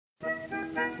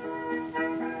Hello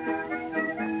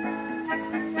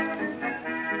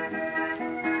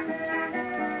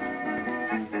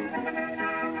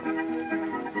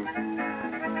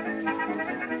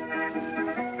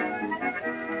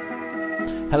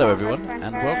everyone,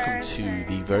 and welcome to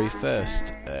the very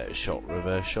first Shot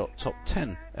Reverse Shot Top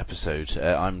 10 episode.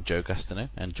 I'm Joe Gastineau,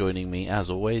 and joining me as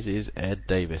always is Ed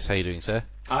Davis. How are you doing, sir?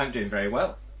 I'm doing very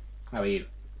well. How are you?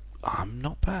 I'm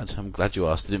not bad. I'm glad you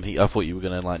asked. I thought you were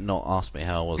going to not ask me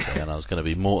how I was there, and I was going to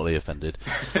be mortally offended.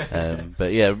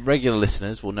 But yeah, regular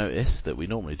listeners will notice that we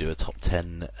normally do a top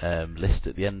 10 list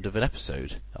at the end of an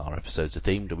episode. Our episodes are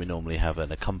themed, and we normally have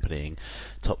an accompanying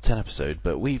top 10 episode.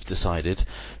 But we've decided,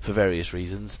 for various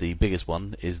reasons, the biggest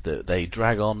one is that they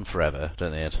drag on forever,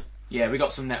 don't they, Ed? Yeah, we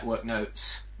got some network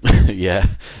notes. Yeah.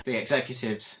 The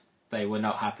executives, they were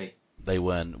not happy. They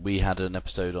weren't. We had an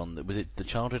episode on, was it the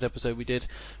childhood episode we did?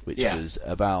 Which was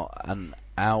about an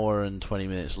hour and 20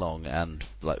 minutes long, and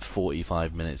like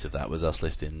 45 minutes of that was us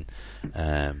listing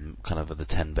kind of the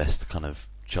 10 best kind of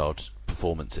child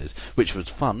performances, which was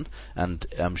fun, and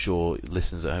I'm sure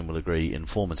listeners at home will agree,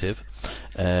 informative.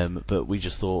 But we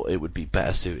just thought it would be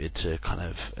better suited to kind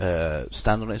of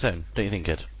stand on its own. Don't you think,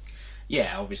 Ed?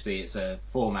 Yeah, obviously it's a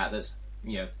format that's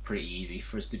pretty easy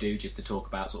for us to do, just to talk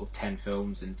about sort of 10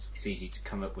 films, and it's easy to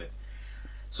come up with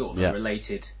sort of a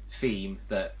related theme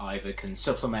that either can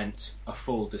supplement a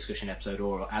full discussion episode,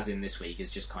 or, as in this week,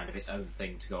 is just kind of its own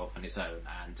thing to go off on its own.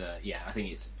 And I think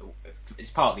it's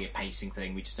partly a pacing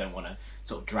thing. We just don't want to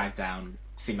sort of drag down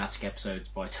thematic episodes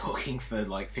by talking for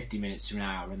like 50 minutes to an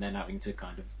hour and then having to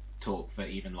kind of talk for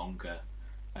even longer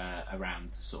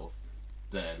around sort of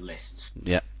the lists.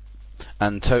 Yeah.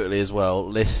 And totally as well,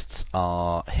 lists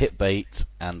are hit bait,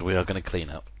 and we are going to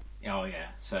clean up. Oh yeah,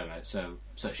 such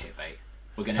hit bait.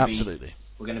 We're going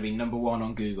to be number one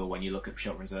on Google when you look up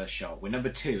Shot Reverse Shot. We're number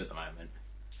 2 at the moment.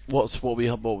 What we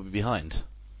behind?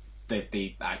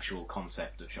 The actual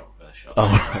concept of Shot Reverse Shot.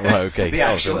 Oh, right, okay. The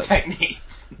actual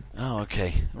techniques. Oh,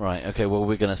 okay, right, okay. Well,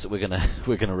 we're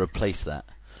gonna replace that.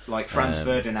 Like Franz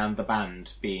Ferdinand, the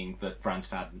band, being the Franz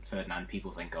Ferdinand people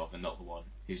think of, and not the one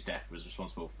whose death was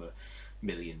responsible for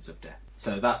millions of deaths.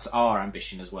 So that's our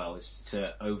ambition as well, is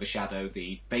to overshadow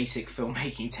the basic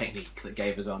filmmaking technique that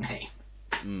gave us our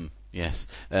name. Yes.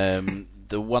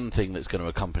 The one thing that's going to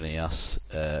accompany us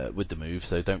with the move,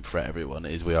 so don't fret everyone,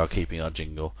 is we are keeping our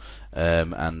jingle.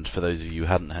 And for those of you who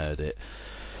hadn't heard it,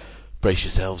 brace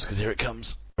yourselves, because here it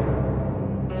comes.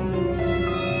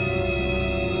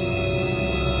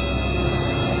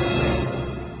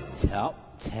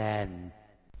 Top 10.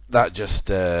 That just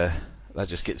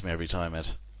gets me every time, Ed.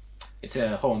 It's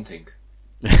haunting.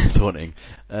 It's haunting.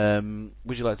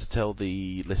 Would you like to tell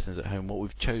the listeners at home what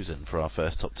we've chosen for our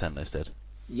first top 10 list, Ed?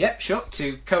 Yep, sure.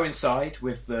 To coincide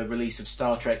with the release of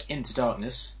Star Trek Into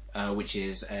Darkness, which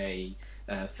is a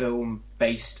film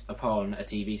based upon a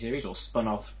TV series, or spun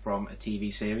off from a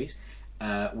TV series,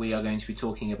 we are going to be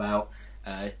talking about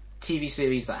TV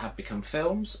series that have become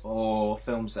films, or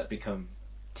films that become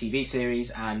TV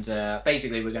series, and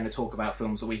basically we're going to talk about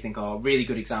films that we think are really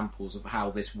good examples of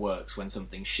how this works when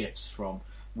something shifts from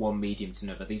one medium to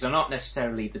another. These are not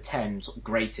necessarily the 10 sort of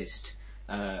greatest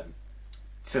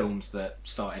films that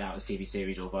started out as TV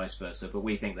series or vice versa, but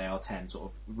we think they are 10 sort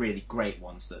of really great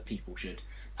ones that people should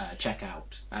check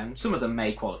out. And some of them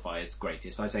may qualify as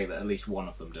greatest. I say that at least one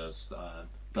of them does,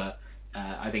 but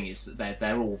I think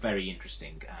they're all very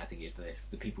interesting. I think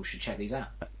the people should check these out.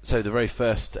 So the very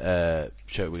first show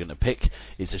we're going to pick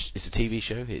is it's a TV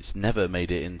show. It's never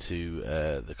made it into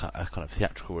the kind of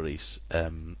theatrical release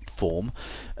form,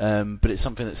 but it's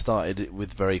something that started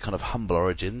with very kind of humble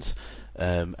origins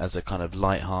as a kind of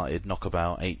light-hearted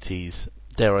knockabout 80s,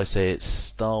 dare I say it,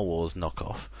 Star Wars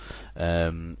knockoff.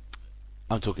 I'm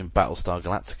talking Battlestar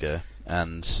Galactica,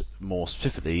 and more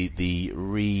specifically the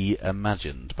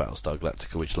reimagined Battlestar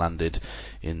Galactica, which landed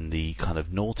in the kind of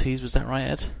noughties. Was that right,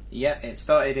 Ed? Yeah, it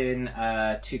started in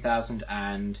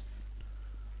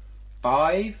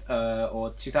 2005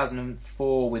 or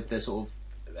 2004 with the sort of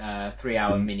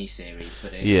 3-hour mini-series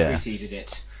that preceded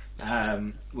it,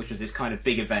 which was this kind of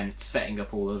big event setting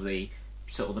up all of the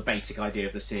sort of the basic idea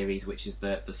of the series, which is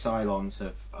that the Cylons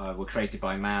were created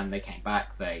by man. They came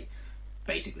back. They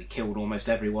basically killed almost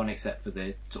everyone except for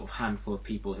the sort of handful of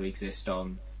people who exist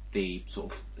on the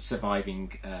sort of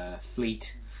surviving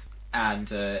fleet, and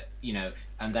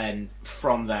then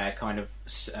from there kind of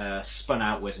spun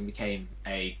outwards and became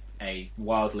a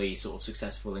wildly sort of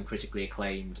successful and critically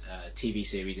acclaimed TV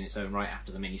series in its own right.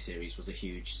 After the miniseries was a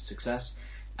huge success,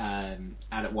 and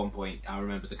at one point I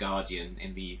remember The Guardian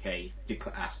in the UK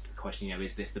asked the question,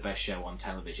 is this the best show on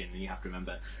television? And you have to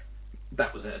remember,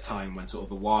 that was at a time when sort of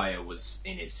The Wire was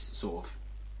in its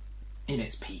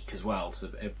peak as well, so,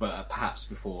 but perhaps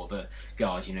before The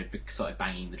Guardian had started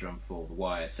banging the drum for The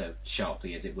Wire so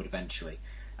sharply as it would eventually,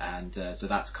 and so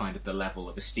that's kind of the level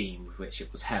of esteem with which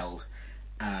it was held.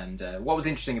 And what was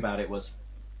interesting about it was,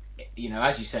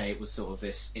 as you say, it was sort of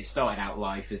this. It started out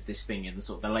life as this thing in the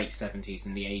sort of the late 70s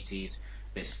and the 80s,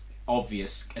 this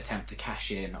obvious attempt to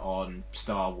cash in on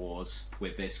Star Wars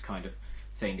with this kind of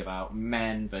thing about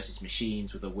men versus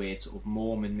machines with a weird sort of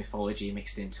Mormon mythology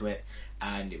mixed into it,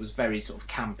 and it was very sort of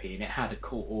campy, and it had a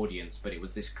cult audience, but it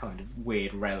was this kind of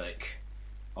weird relic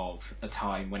of a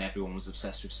time when everyone was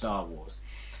obsessed with Star Wars.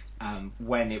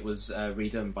 When it was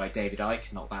redone by David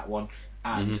Icke, not that one,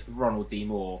 and Ronald D.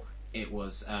 Moore, it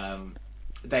was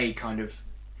they kind of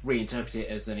reinterpreted it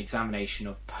as an examination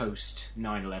of post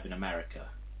 9/11 America.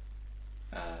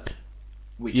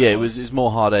 It was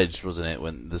more hard edged, wasn't it,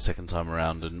 when the second time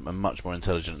around, and much more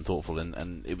intelligent and thoughtful,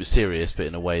 and it was serious, but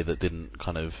in a way that didn't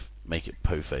kind of make it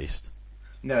po-faced.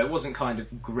 No, it wasn't kind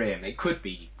of grim. It could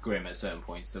be grim at certain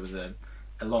points. There was a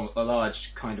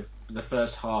large kind of the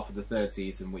first half of the third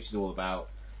season, which is all about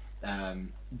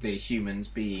the humans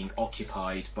being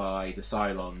occupied by the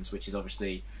Cylons, which is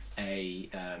obviously a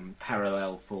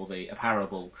parable for the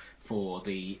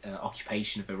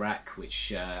occupation of Iraq, which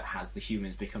has the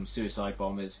humans become suicide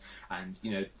bombers, and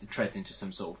treads into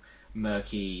some sort of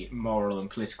murky moral and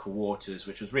political waters,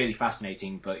 which was really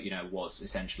fascinating, but was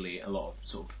essentially a lot of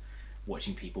sort of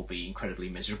watching people be incredibly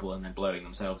miserable and then blowing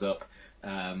themselves up.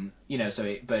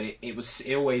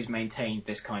 It always maintained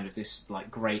this kind of this like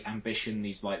great ambition,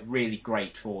 these like really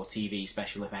great for TV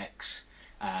special effects,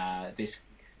 this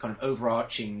kind of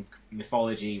overarching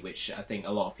mythology, which I think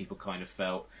a lot of people kind of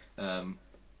felt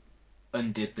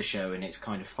undid the show in its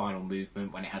kind of final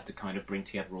movement when it had to kind of bring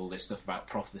together all this stuff about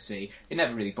prophecy. It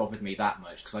never really bothered me that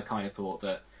much, because I kind of thought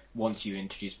that once you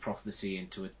introduce prophecy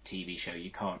into a TV show, you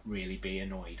can't really be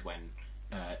annoyed when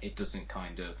it doesn't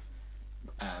kind of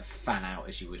fan out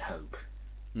as you would hope.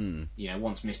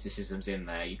 Once mysticism's in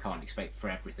there, you can't expect for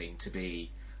everything to be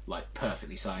like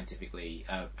perfectly scientifically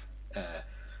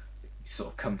sort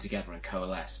of come together and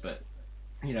coalesce. But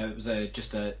it was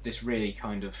this really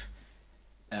kind of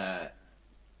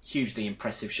hugely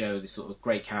impressive show. This sort of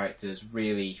great characters,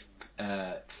 really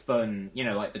fun.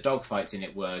 Like the dogfights in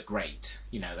it were great.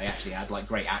 They actually had like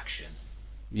great action.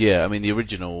 Yeah, I mean the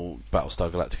original Battlestar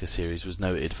Galactica series was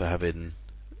noted for having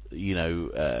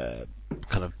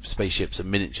kind of spaceships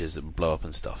and miniatures that would blow up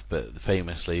and stuff, but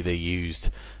famously they used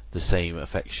the same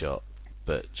effect shot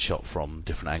but shot from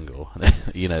different angle.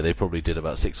 They probably did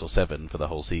about 6 or 7 for the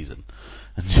whole season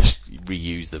and just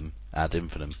reuse them ad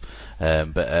infinitum.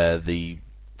 But the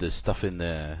stuff in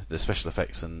the special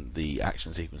effects and the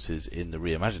action sequences in the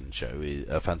reimagined show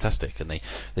are fantastic, and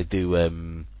they do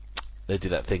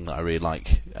that thing that I really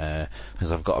like,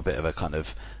 because I've got a bit of a kind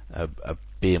of a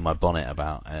bee in my bonnet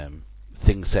about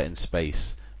things set in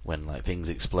space. When like things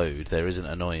explode, there isn't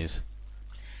a noise.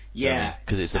 Yeah,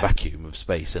 because it's the vacuum of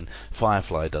space, and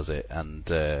Firefly does it, and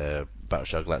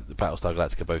Battlestar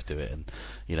Galactica both do it,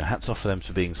 and hats off for them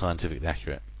for being scientifically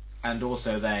accurate. And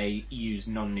also they use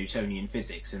non-Newtonian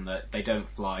physics in that they don't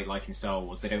fly like in Star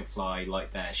Wars. They don't fly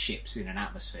like their ships in an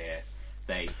atmosphere.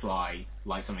 They fly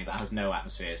like something that has no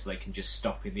atmosphere, so they can just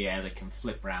stop in the air. They can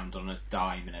flip round on a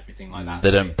dime and everything like that.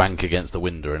 They don't bank against the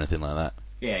wind or anything like that.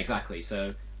 Yeah, exactly.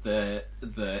 So the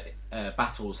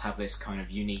battles have this kind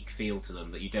of unique feel to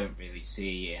them that you don't really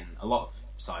see in a lot of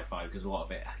sci-fi, because a lot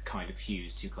of it kind of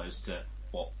hews too close to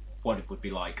what it would be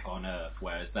like on Earth,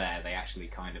 whereas there they actually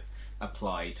kind of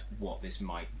applied what this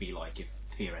might be like if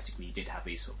theoretically you did have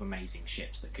these sort of amazing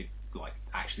ships that could like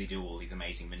actually do all these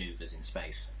amazing maneuvers in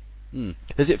space.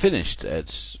 Has it finished at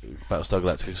Battlestar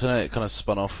Galactica? Because I know it kind of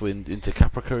spun off into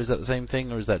Caprica. Is that the same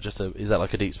thing, or is that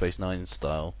like a Deep Space Nine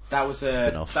style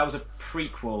spin-off? That was a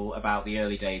prequel about the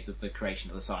early days of the creation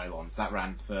of the Cylons. That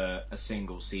ran for a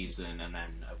single season and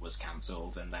then was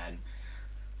cancelled. And then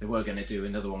they were going to do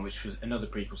another one, which was another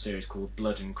prequel series called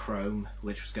Blood and Chrome,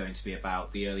 which was going to be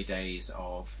about the early days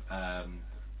of Admiral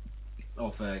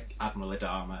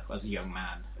Adama as a young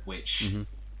man, which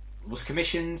was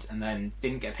commissioned and then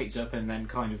didn't get picked up and then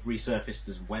kind of resurfaced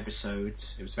as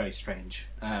webisodes. It was very strange.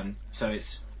 So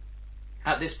it's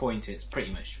at this point it's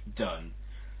pretty much done.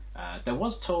 There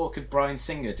was talk of Bryan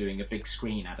Singer doing a big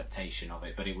screen adaptation of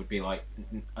it, but it would be like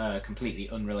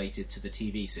completely unrelated to the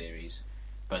TV series.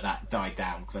 But that died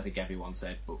down because I think everyone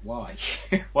said, "But why?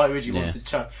 Why would you want to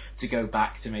try to go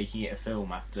back to making it a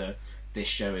film after this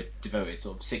show had devoted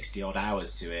sort of 60 odd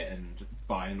hours to it and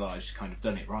by and large kind of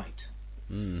done it right?"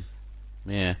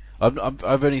 Yeah,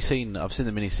 I've only seen the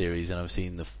miniseries and I've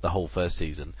seen the whole first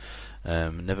season.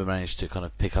 Never managed to kind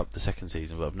of pick up the second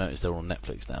season, but I've noticed they're on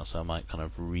Netflix now, so I might kind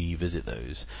of revisit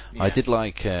those. Yeah. I did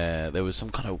like there was some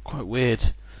kind of quite weird,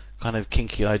 kind of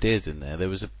kinky ideas in there. There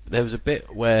was a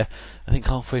bit where I think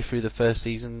halfway through the first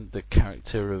season, the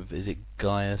character of, is it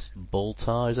Gaius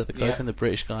Baltar? Is that the guy's Yeah. name, the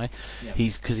British guy? Yeah.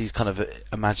 He's kind of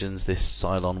imagines this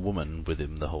Cylon woman with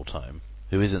him the whole time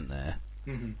who isn't there.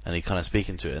 Mhm. And he kind of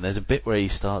speaking to it, and there's a bit where he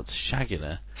starts shagging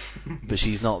her, but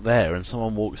she's not there, and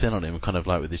someone walks in on him, kind of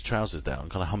like with his trousers down,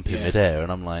 kind of humping Yeah. midair,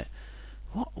 and I'm like,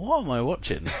 what am I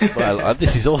watching? Well,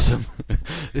 this is awesome.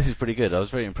 This is pretty good. I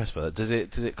was very impressed by that. Does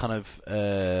it kind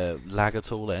of lag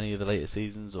at all at any of the later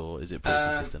seasons, or is it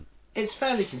pretty consistent? It's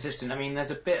fairly consistent. I mean, there's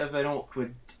a bit of an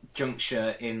awkward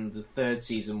juncture in the third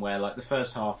season where, like, the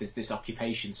first half is this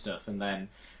occupation stuff, and then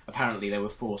apparently they were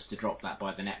forced to drop that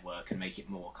by the network and make it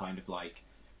more kind of like,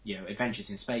 Adventures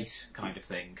in Space kind of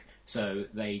thing. So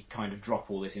they kind of drop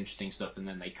all this interesting stuff, and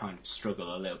then they kind of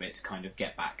struggle a little bit to kind of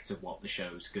get back to what the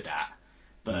show's good at.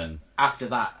 But after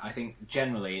that, I think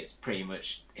generally it's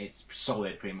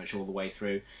solid pretty much all the way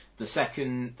through. The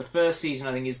first season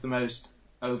I think is the most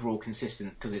overall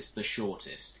consistent because it's the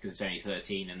shortest, because it's only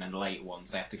 13, and then the later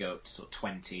ones they have to go up to sort of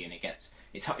 20, and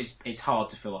it's hard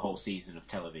to fill a whole season of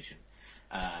television.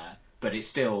 But it's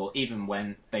still, even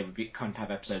when they would kind of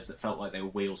have episodes that felt like they were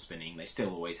wheel spinning, they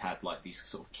still always had like these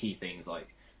sort of key things like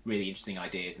really interesting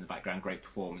ideas in the background, great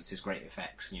performances, great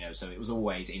effects, so it was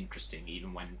always interesting,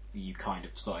 even when you kind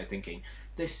of started thinking,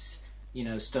 this,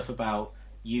 stuff about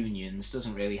unions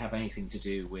doesn't really have anything to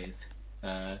do with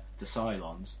the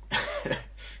Cylons,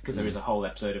 because there is a whole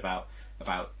episode about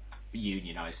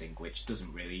unionizing, which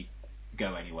doesn't really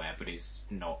go anywhere, but it's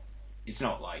not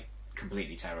like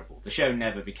completely terrible. The show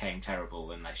never became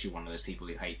terrible unless you're one of those people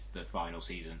who hates the final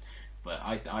season, but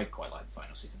I quite like the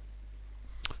final season.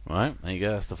 Right, there you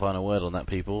go. That's the final word on that,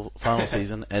 people. Final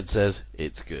season. Ed says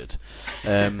it's good.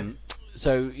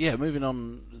 So yeah, moving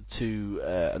on to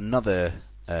another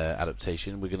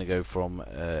adaptation. We're going to go from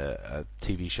a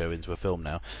TV show into a film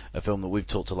now. A film that we've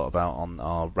talked a lot about on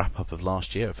our wrap up of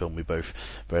last year. A film we both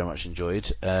very much enjoyed.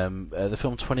 The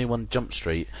film 21 Jump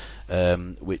Street,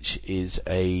 which is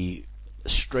a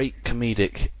straight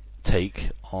comedic take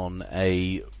on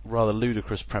a rather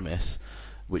ludicrous premise,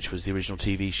 which was the original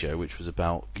TV show, which was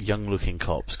about young-looking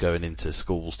cops going into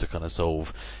schools to kind of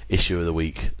solve issue of the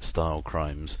week style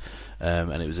crimes.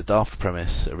 And it was a daft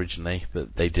premise originally,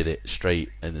 but they did it straight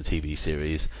in the TV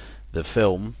series. The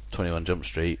film 21 Jump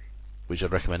Street, which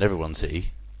I'd recommend everyone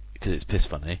see because it's piss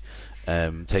funny,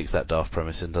 takes that daft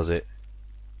premise and does it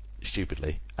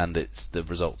stupidly, and the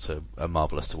results are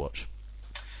marvellous to watch.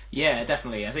 Yeah,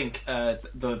 definitely. I think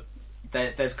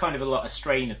there's kind of a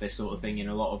strain of this sort of thing in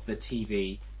a lot of the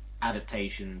TV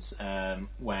adaptations,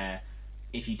 where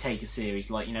if you take a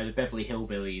series like, the Beverly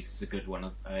Hillbillies is a good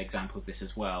one, example of this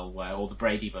as well, or the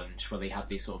Brady Bunch, where they have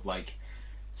these sort of like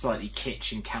slightly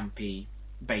kitsch and campy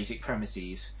basic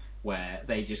premises where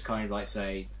they just kind of like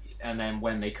say, and then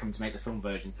when they come to make the film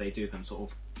versions, they do them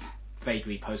sort of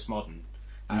vaguely postmodern.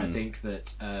 And I think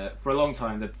that for a long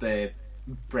time the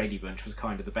Brady Bunch was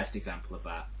kind of the best example of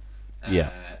that.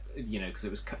 Because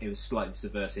it was slightly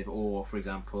subversive. Or, for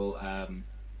example,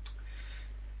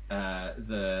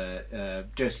 the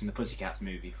Josie and the Pussycats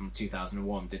movie from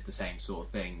 2001 did the same sort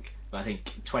of thing. But I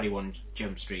think 21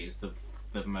 Jump Street is the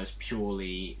most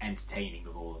purely entertaining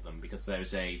of all of them, because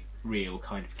there's a real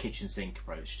kind of kitchen sink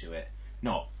approach to it.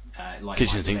 Not like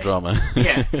kitchen sink drama.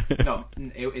 Yeah,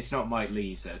 it's not Mike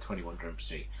Leigh's 21 Jump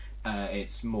Street.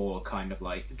 It's more kind of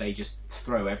like they just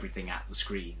throw everything at the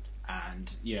screen,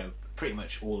 and pretty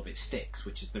much all of it sticks,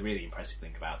 which is the really impressive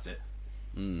thing about it.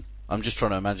 I'm just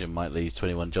trying to imagine Mike Leigh's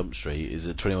 21 Jump Street. Is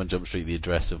it 21 Jump Street the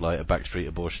address of like a backstreet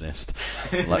abortionist,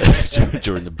 like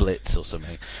during the Blitz or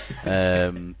something?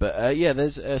 But yeah,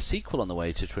 there's a sequel on the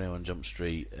way to 21 Jump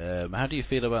Street. How do you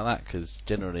feel about that? Because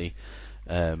generally,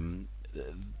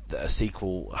 a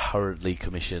sequel hurriedly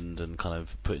commissioned and kind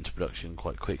of put into production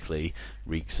quite quickly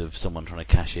reeks of someone trying to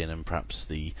cash in, and perhaps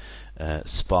the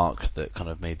spark that kind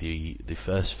of made the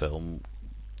first film,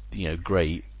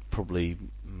 great, probably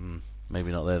maybe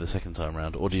not there the second time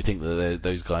round. Or do you think that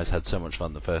those guys had so much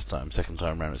fun the first time, second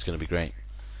time round it's going to be great?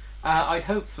 I'd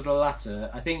hope for the latter.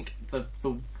 I think but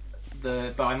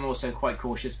I'm also quite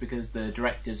cautious because the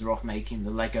directors are off making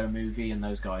the Lego Movie, and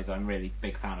those guys, I'm really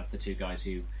big fan of the two guys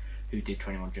who did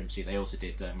 21 Jump Street. They also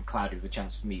did Cloudy with a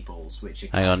Chance of Meatballs, which...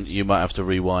 Hang on, you might have to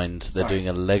rewind. They're doing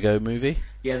a Lego Movie?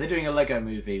 Yeah, they're doing a Lego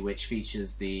Movie which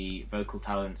features the vocal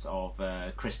talents of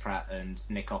Chris Pratt and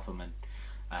Nick Offerman,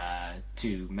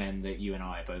 two men that you and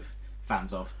I are both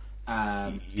fans of.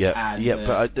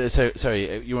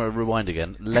 Sorry, you want to rewind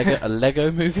again? A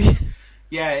Lego movie?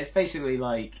 Yeah, it's basically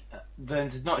like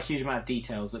there's not a huge amount of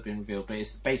details that have been revealed, but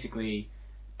it's basically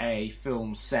a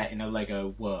film set in a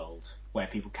Lego world where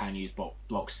people can use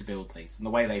blocks to build things. And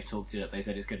the way they've talked it up, they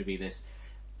said it's going to be this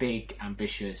big,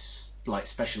 ambitious, like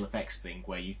special effects thing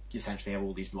where you essentially have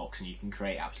all these blocks and you can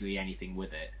create absolutely anything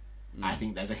with it. I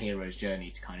think there's a hero's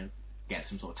journey to kind of get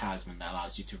some sort of talisman that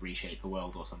allows you to reshape the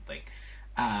world or something.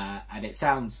 And it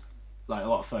sounds like a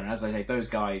lot of fun. And as I say, those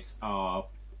guys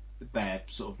they're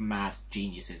sort of mad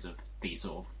geniuses of these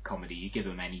sort of comedy. You give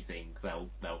them anything, they'll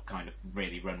kind of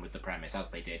really run with the premise,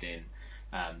 as they did in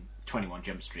 21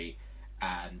 Jump Street.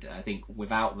 And I think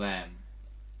without them,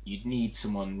 you'd need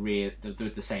someone with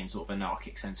the same sort of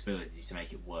anarchic sensibility to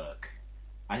make it work.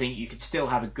 I think you could still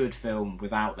have a good film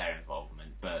without their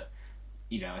involvement, but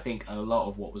I think a lot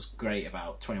of what was great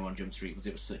about 21 Jump Street was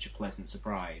it was such a pleasant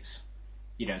surprise.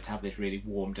 To have this really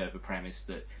warmed over premise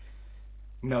that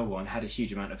no one had a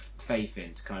huge amount of faith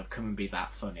in to kind of come and be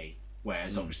that funny.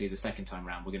 Whereas obviously the second time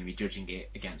round we're going to be judging it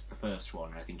against the first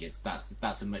one. And I think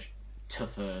that's a much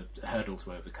tougher hurdle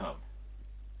to overcome.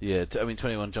 Yeah,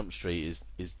 21 Jump Street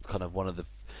is kind of one of the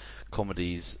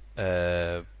comedies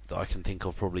that I can think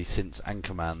of probably since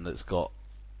Anchorman that's got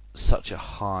such a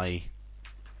high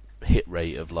hit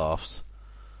rate of laughs.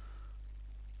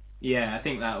 Yeah, I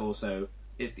think that also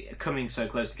is coming so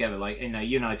close together. Like, you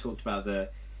and I talked about the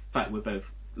fact we're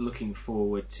both looking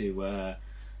forward to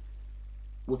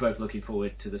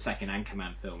the second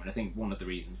Anchorman film, and I think one of the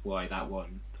reasons why that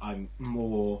one I'm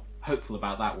more hopeful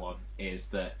about that one is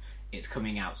that it's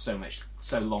coming out so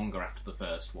longer after the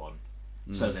first one,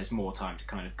 so there's more time to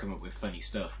kind of come up with funny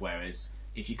stuff. Whereas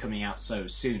if you're coming out so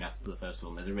soon after the first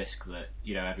one, there's a risk that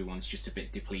everyone's just a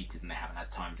bit depleted and they haven't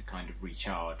had time to kind of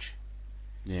recharge.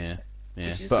 Yeah.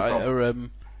 But are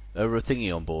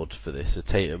Thingy on board for this? Are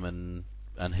Tatum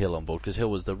and Hill on board? Because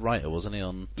Hill was the writer, wasn't he?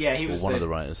 He was one of the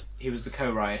writers. He was the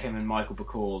co-writer. Him and Michael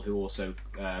Bacall, who also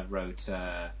wrote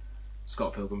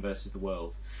Scott Pilgrim vs. the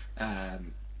World.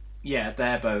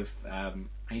 They're both.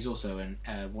 He's also in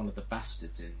one of the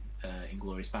bastards in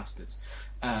Inglourious Bastards.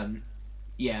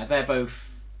 They're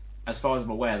both, as far as I'm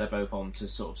aware, they're both on to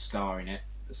sort of star in it.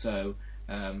 So,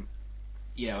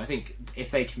 I think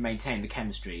if they can maintain the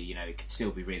chemistry, it could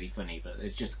still be really funny. But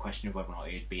it's just a question of whether or not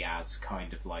it'd be as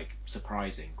kind of like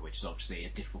surprising, which is obviously a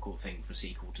difficult thing for a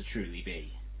sequel to truly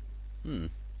be.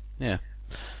 Yeah.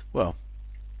 Well,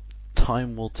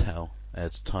 time will tell,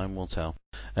 Ed. Time will tell.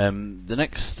 The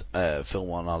next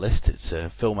film on our list, it's a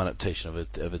film adaptation of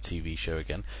a TV show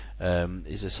again,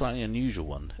 is a slightly unusual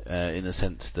one in the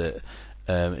sense that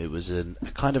it was a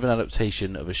kind of an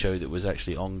adaptation of a show that was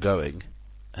actually ongoing,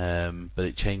 but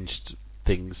it changed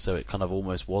things so it kind of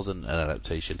almost wasn't an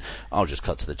adaptation. I'll just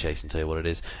cut to the chase and tell you what it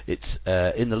is. It's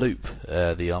In the Loop,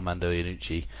 the Armando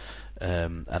Iannucci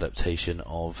adaptation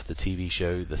of the TV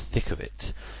show The Thick of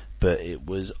It. But it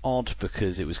was odd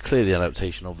because it was clearly an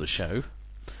adaptation of the show,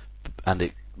 and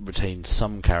it retained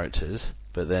some characters,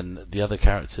 but then the other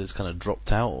characters kind of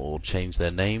dropped out or changed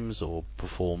their names or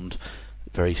performed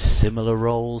very similar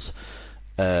roles,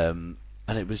 and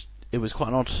it was quite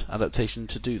an odd adaptation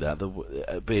to do that.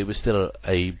 But it was still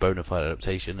a bona fide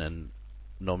adaptation and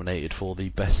nominated for the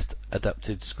Best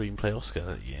Adapted Screenplay Oscar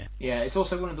that year. Yeah, it's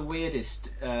also one of the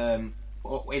weirdest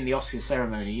in the Oscar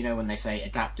ceremony, when they say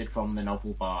adapted from the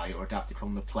novel by or adapted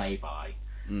from the play by.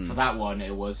 For that one,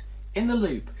 it was In the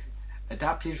Loop,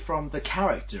 adapted from the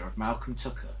character of Malcolm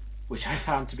Tucker, which I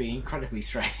found to be incredibly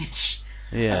strange.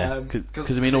 Yeah,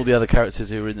 because all the other characters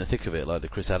who are in the thick of it, like the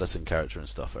Chris Addison character and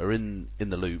stuff, are in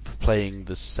the Loop playing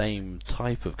the same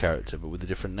type of character but with a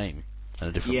different name and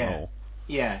a different role.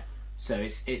 Yeah, so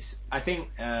it's I think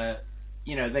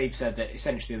they've said that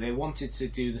essentially they wanted to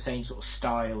do the same sort of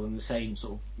style and the same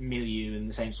sort of milieu and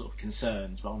the same sort of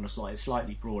concerns, but on a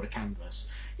slightly broader canvas.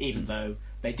 Even though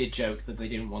they did joke that they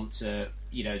didn't want to,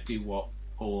 do what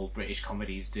all British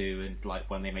comedies do, and like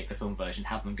when they make the film version,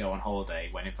 have them go on holiday,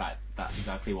 when in fact that's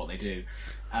exactly what they do.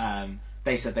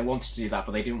 They said they wanted to do that,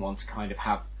 but they didn't want to kind of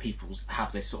have people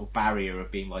have this sort of barrier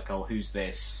of being like, oh, who's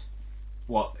this?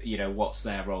 What's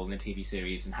their role in the TV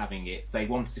series, and having it. They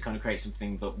wanted to kind of create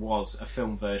something that was a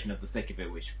film version of The Thick of It,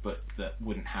 but that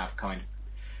wouldn't have kind of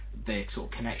the sort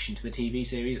of connection to the TV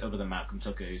series, other than Malcolm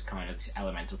Tucker, who's kind of this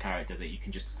elemental character that you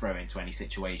can just throw into any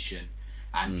situation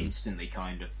and instantly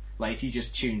kind of like if you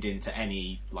just tuned into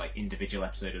any like individual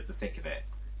episode of The Thick of It,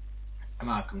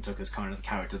 Malcolm Tucker's kind of the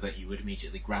character that you would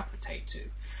immediately gravitate to.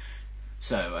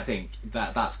 So I think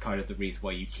that's kind of the reason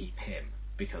why you keep him,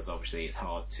 because obviously it's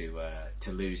hard to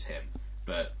lose him.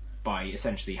 But by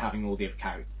essentially having all the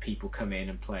other people come in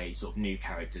and play sort of new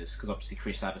characters, because obviously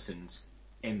Chris Addison's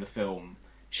in the film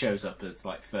shows up as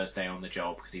like first day on the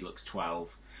job because he looks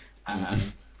 12,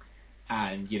 and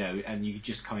and you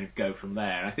just kind of go from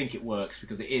there. And I think it works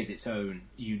because it is its own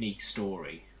unique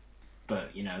story,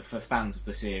 but for fans of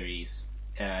the series,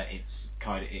 it's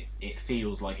kind of it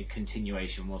feels like a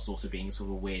continuation whilst also being sort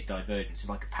of a weird divergence. It's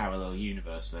like a parallel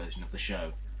universe version of the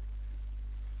show.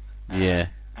 Yeah.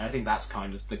 And I think that's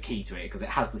kind of the key to it, because it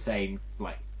has the same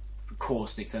like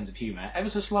caustic sense of humour, ever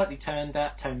so slightly toned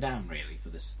down really for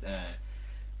this.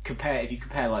 If you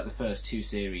compare like the first two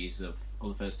series of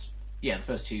the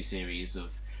first two series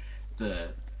of the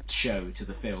show to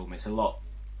the film,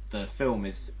 the film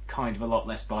is kind of a lot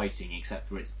less biting, except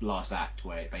for its last act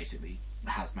where it basically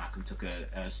has Malcolm Tucker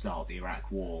start the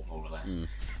Iraq War more or less.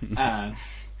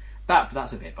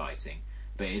 That's a bit biting.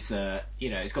 But it's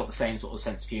it's got the same sort of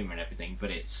sense of humour and everything, but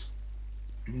it's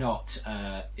not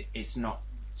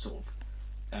sort of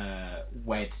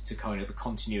wed to kind of the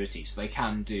continuity, so they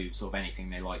can do sort of anything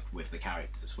they like with the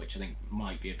characters, which I think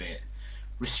might be a bit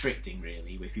restricting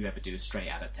really if you ever do a straight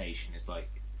adaptation. It's like,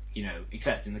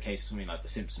 except in the case of something like the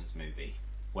Simpsons movie,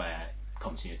 where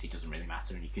continuity doesn't really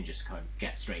matter and you can just kind of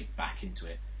get straight back into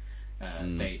it.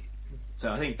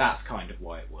 So I think that's kind of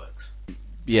why it works.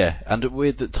 Yeah, and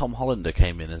weird that Tom Hollander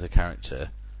came in as a character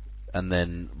and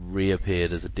then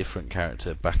reappeared as a different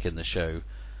character back in the show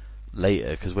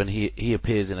later, because when he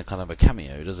appears in a kind of a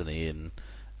cameo, doesn't he, in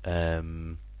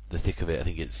the thick of it. I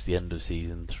think it's the end of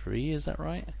season 3, is that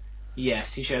right?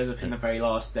 Yes, he shows up in the very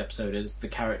last episode as the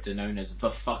character known as the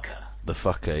Fucker. The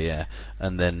Fucker, yeah.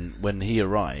 And then when he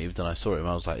arrived and I saw him,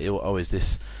 I was like, oh, is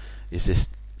this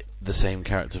the same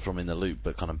character from In the Loop,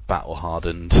 but kind of battle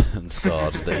hardened and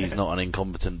scarred? That he's not an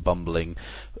incompetent, bumbling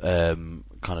kind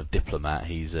of diplomat.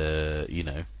 He's a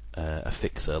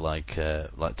fixer like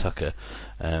Tucker.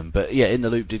 But yeah, In the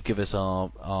Loop did give us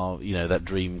our that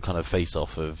dream kind of face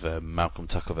off of Malcolm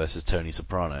Tucker versus Tony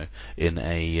Soprano in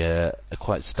a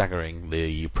quite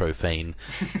staggeringly profane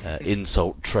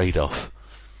insult trade off.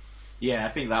 Yeah, I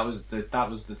think that was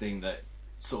the thing that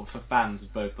sort of, for fans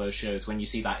of both those shows, when you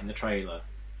see that in the trailer,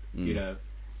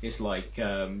 it's like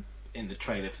in the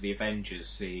trailer for the Avengers,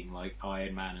 seeing like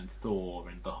Iron Man and Thor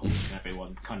and the Hulk and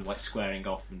everyone kind of like squaring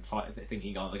off and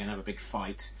thinking, oh, they're gonna have a big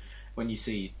fight. When you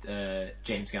see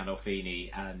James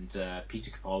Gandolfini and Peter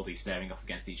Capaldi staring off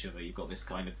against each other, you've got this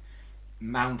kind of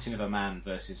mountain of a man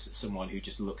versus someone who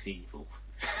just looks evil.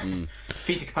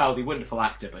 Peter Capaldi, wonderful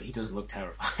actor, but he does look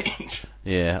terrifying.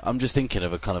 Yeah, I'm just thinking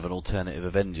of a kind of an alternative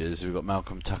Avengers. We've got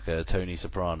Malcolm Tucker, Tony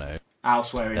Soprano, Al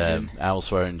Swearingen,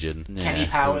 Kenny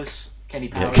Powers. Kenny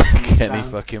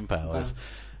fucking Powers.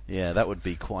 Yeah, that would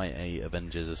be quite a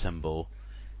Avengers assemble.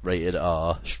 Rated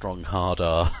R, strong hard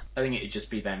R. I think it'd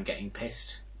just be them getting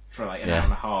pissed for like an hour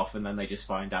and a half, and then they just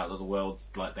find out that the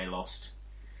world's like they lost.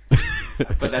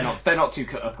 But they're not too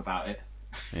cut up about it.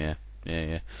 Yeah.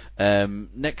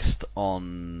 Next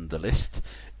on the list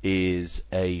is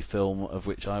a film of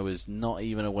which I was not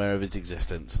even aware of its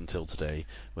existence until today,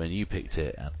 when you picked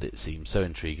it, and it seemed so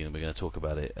intriguing and we're going to talk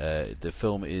about it. The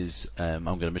film is, I'm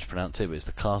going to mispronounce it, but it's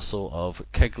The Castle of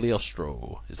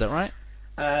Cagliostro. Is that right?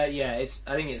 Yeah,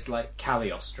 I think it's like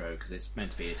Cagliostro, because it's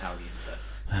meant to be Italian,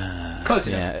 but close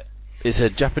enough. Yeah, it's a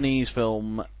Japanese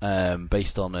film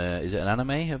based on is it an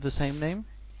anime of the same name?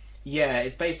 Yeah,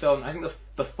 it's based on, I think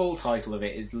the full title of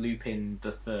it is Lupin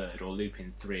the Third, or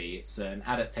Lupin 3. It's an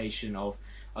adaptation of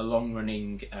a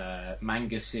long-running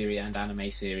manga series and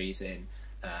anime series in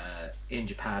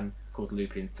Japan called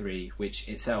Lupin 3, which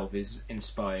itself is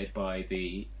inspired by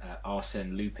the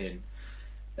Arsène Lupin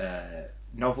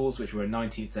novels, which were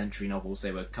 19th century novels.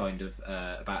 They were kind of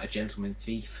about a gentleman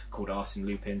thief called Arsène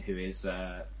Lupin, who is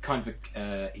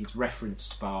he's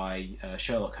referenced by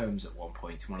Sherlock Holmes at one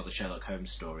point in one of the Sherlock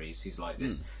Holmes stories. He's like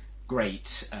this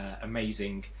great,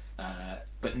 amazing,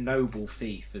 but noble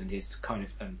thief, and his kind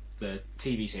of the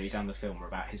TV series and the film are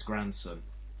about his grandson.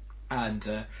 And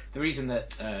the reason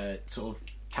that sort of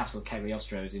Castle of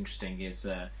Cagliostro is interesting is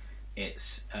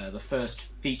it's the first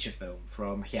feature film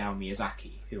from Hayao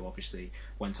Miyazaki, who obviously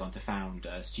went on to found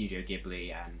Studio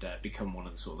Ghibli and become one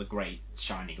of the sort of the great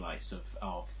shining lights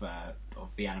of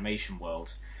the animation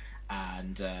world.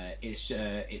 And it's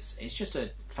just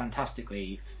a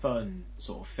fantastically fun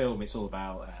sort of film. It's all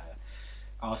about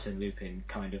Arsène Lupin.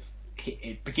 Kind of,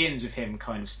 it begins with him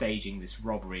kind of staging this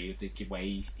robbery of the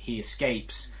way he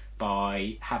escapes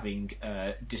by having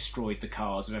destroyed the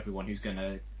cars of everyone who's going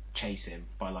to chase him,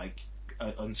 by like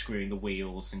unscrewing the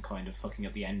wheels and kind of fucking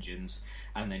up the engines,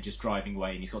 and then just driving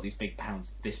away. And he's got this big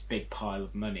pile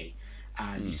of money,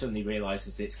 and he suddenly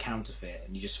realizes it's counterfeit,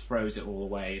 and he just throws it all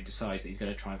away and decides that he's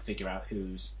going to try and figure out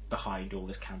who's behind all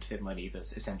this counterfeit money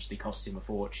that's essentially cost him a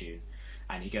fortune.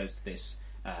 And he goes to this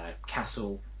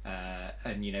castle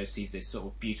and sees this sort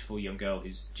of beautiful young girl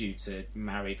who's due to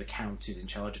marry the count who's in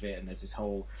charge of it, and there's this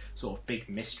whole sort of big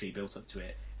mystery built up to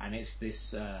it, and it's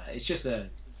this it's just a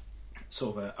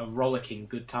sort of a rollicking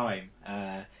good time,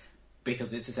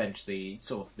 because it's essentially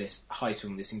sort of this heist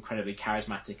film, this incredibly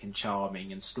charismatic and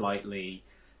charming and slightly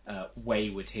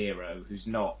wayward hero who's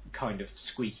not kind of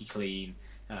squeaky clean,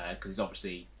 because he's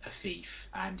obviously a thief,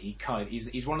 and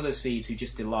he's one of those thieves who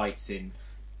just delights in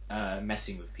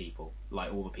messing with people,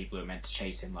 like all the people who are meant to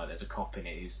chase him. Like there's a cop in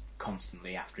it who's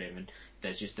constantly after him, and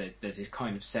there's this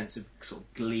kind of sense of sort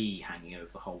of glee hanging over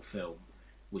the whole film,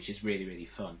 which is really, really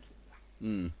fun.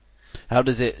 How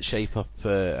does it shape up,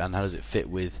 and how does it fit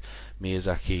with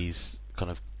Miyazaki's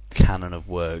kind of canon of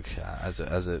work as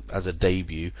a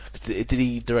debut? Did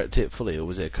he direct it fully, or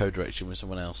was it a co-direction with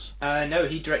someone else? No,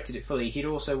 he directed it fully. He'd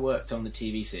also worked on the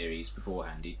TV series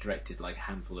beforehand. He directed like a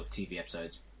handful of TV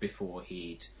episodes before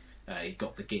he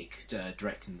got the gig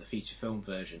directing the feature film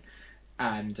version.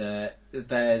 And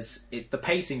the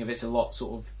pacing of it's a lot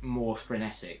sort of more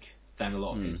frenetic than a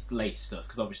lot of his later stuff,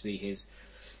 because obviously his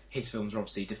films are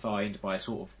obviously defined by a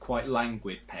sort of quite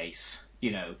languid pace,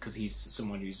 because he's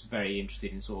someone who's very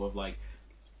interested in sort of like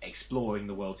exploring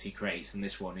the worlds he creates, and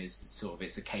this one is sort of,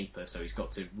 it's a caper, so he's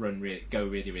got to go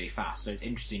really, really fast. So it's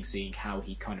interesting seeing how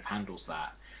he kind of handles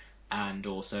that, and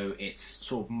also its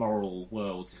sort of moral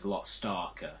world is a lot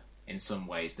starker in some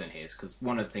ways than his, because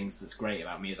one of the things that's great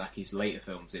about Miyazaki's later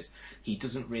films is he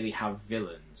doesn't really have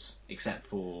villains, except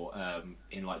for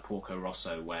in like Porco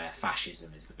Rosso, where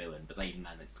fascism is the villain, but even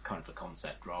then it's kind of a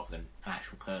concept rather than an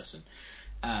actual person.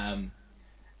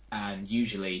 And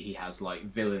usually he has like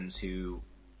villains who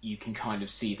you can kind of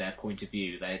see their point of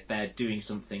view. They're doing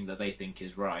something that they think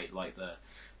is right, like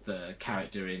the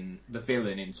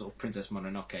villain in sort of Princess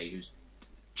Mononoke, who's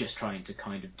just trying to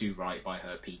kind of do right by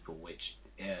her people, which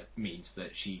means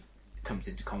that she comes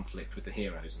into conflict with the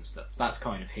heroes and stuff. That's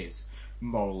kind of his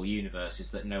moral universe,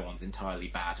 is that no one's entirely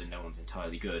bad and no one's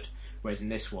entirely good. Whereas in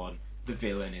this one, the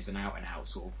villain is an out-and-out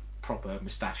sort of proper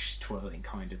moustache-twirling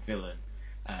kind of villain.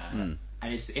 And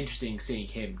it's interesting seeing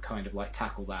him kind of like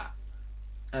tackle that.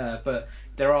 But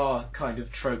there are kind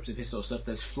of tropes of his sort of stuff.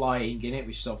 There's flying in it,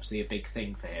 which is obviously a big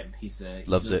thing for him.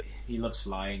 Loves it. He loves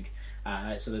flying.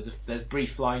 So there's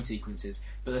brief flying sequences.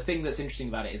 But the thing that's interesting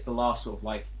about it is the last sort of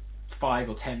like 5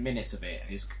 or 10 minutes of it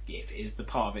is the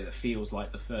part of it that feels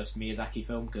like the first Miyazaki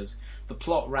film, because the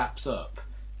plot wraps up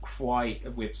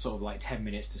with sort of like 10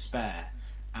 minutes to spare,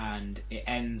 and it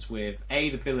ends with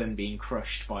the villain being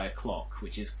crushed by a clock,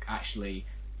 which is actually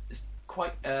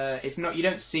quite it's not, you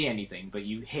don't see anything, but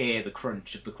you hear the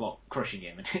crunch of the clock crushing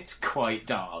him, and it's quite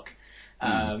dark.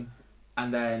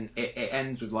 And then it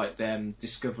ends with like them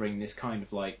discovering this kind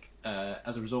of like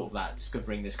as a result of that,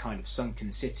 discovering this kind of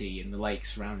sunken city in the lake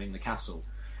surrounding the castle.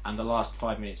 And the last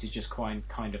 5 minutes is just kind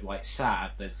of like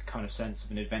sad. There's kind of sense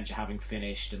of an adventure having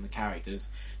finished, and the characters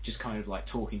just kind of like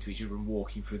talking to each other and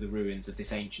walking through the ruins of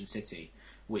this ancient city,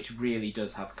 which really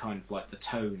does have kind of like the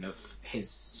tone of his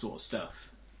sort of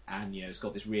stuff. And it's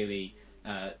got this really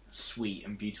sweet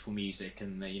and beautiful music,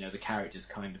 and the characters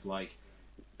kind of like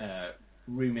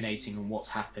ruminating on what's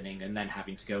happening and then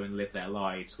having to go and live their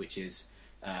lives, which is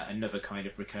another kind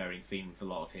of recurring theme with a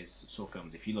lot of his sort of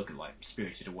films. If you look at like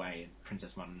Spirited Away and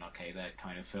Princess Mononoke, they're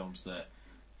kind of films that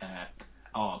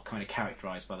are kind of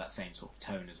characterized by that same sort of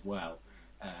tone as well.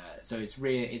 So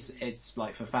it's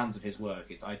like, for fans of his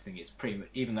work, I think it's pretty,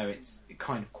 even though it's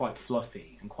kind of quite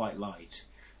fluffy and quite light,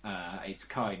 it's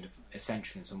kind of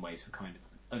essential in some ways for kind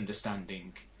of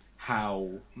understanding how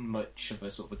much of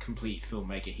a sort of a complete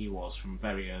filmmaker he was from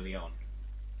very early on.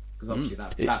 Because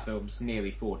obviously that film's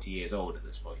nearly 40 years old at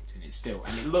this point, and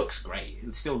it looks great.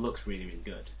 It still looks really, really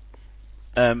good.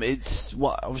 It's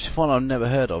one I've never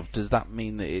heard of. Does that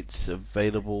mean that it's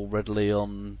available readily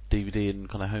on DVD and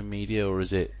kind of home media, or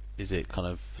is it kind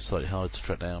of slightly hard to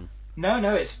track down?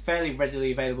 No, it's fairly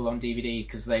readily available on DVD,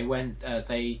 because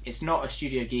it's not a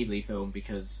Studio Ghibli film,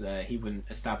 because he wouldn't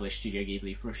establish Studio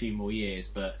Ghibli for a few more years.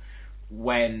 But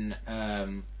when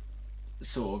when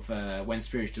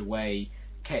Spirited Away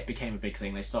became a big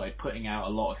thing, they started putting out a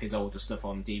lot of his older stuff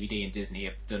on DVD, and Disney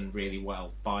have done really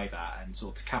well by that, and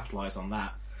sort of to capitalise on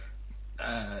that,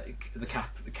 the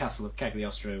Castle of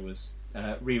Cagliostro was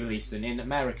re-released, and in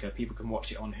America people can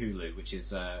watch it on Hulu, which is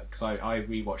because I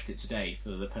rewatched it today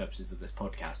for the purposes of this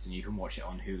podcast, and you can watch it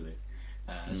on Hulu.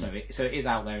 So it is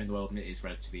out there in the world, and it is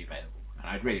relatively available, and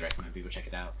I'd really recommend people check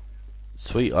it out.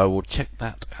 Sweet, I will check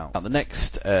that out. Now, the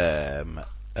next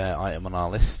item on our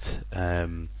list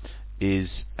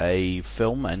is a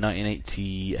film, a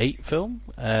 1988 film,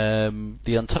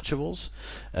 The Untouchables.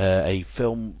 A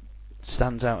film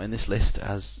stands out in this list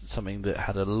as something that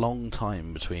had a long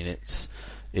time between its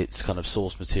kind of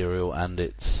source material and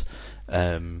its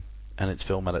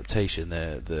film adaptation.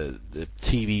 The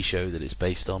TV show that it's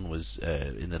based on was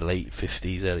in the late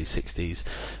 50s, early 60s,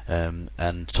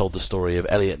 and told the story of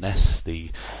Elliot Ness,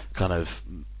 the kind of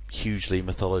hugely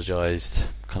mythologized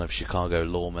kind of Chicago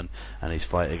lawman, and his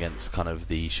fight against kind of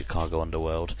the Chicago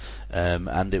underworld.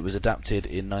 And it was adapted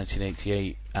in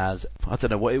 1988 as, I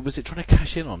don't know, what was it trying to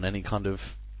cash in on any kind of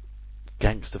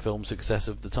gangster film success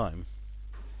of the time?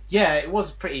 Yeah, it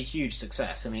was a pretty huge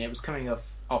success. I mean, it was coming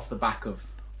off the back of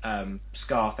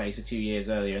Scarface a few years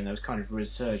earlier, and there was kind of a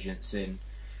resurgence in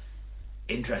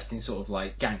interest in sort of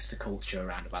like gangster culture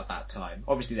around about that time.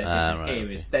 Obviously, they're different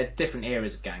eras. They're different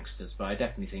eras of gangsters, but I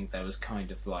definitely think there was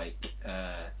kind of like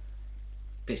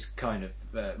this kind of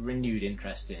renewed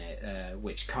interest in it,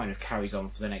 which kind of carries on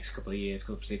for the next couple of years.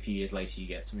 Because obviously, a few years later, you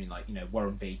get something like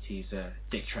Warren Beatty's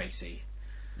Dick Tracy.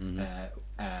 Mm-hmm.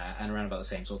 And around about the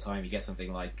same sort of time, you get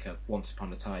something like Once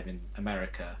Upon a Time in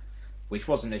America, which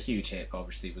wasn't a huge hit, but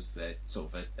obviously was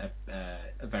sort of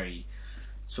a very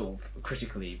sort of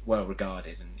critically well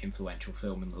regarded and influential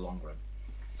film in the long run.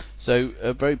 So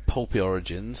very pulpy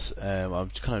origins. I'm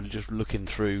kind of just looking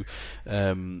through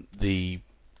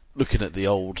looking at the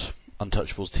old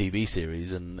Untouchables TV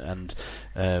series, and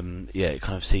yeah, it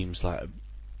kind of seems like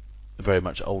very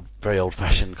much very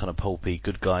old-fashioned kind of pulpy,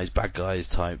 good guys, bad guys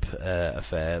type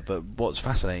affair. But what's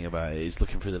fascinating about it is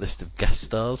looking through the list of guest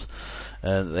stars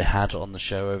that they had on the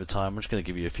show over time. I'm just going to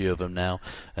give you a few of them now.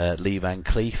 Lee Van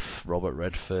Cleef, Robert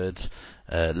Redford,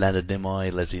 Leonard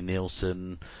Nimoy, Leslie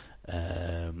Nielsen, we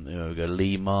go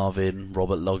Lee Marvin,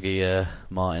 Robert Loggia,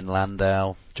 Martin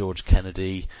Landau, George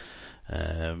Kennedy.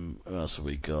 Who else have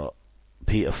we got?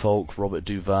 Peter Falk, Robert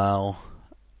Duvall,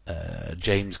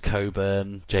 James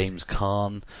Coburn, James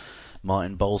Caan,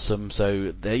 Martin Balsam.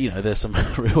 So there's some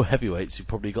real heavyweights who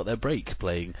probably got their break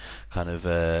playing kind of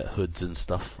hoods and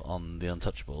stuff on The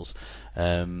Untouchables.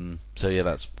 So yeah,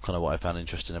 that's kind of what I found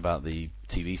interesting about the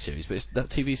TV series. But that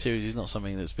TV series is not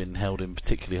something that's been held in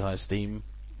particularly high esteem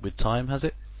with time, has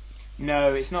it?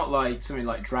 No, it's not like something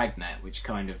like Dragnet, which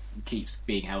kind of keeps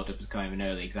being held up as kind of an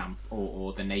early example,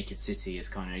 or The Naked City as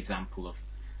kind of an example of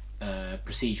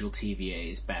procedural TV at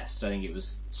its best. I think it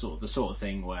was the sort of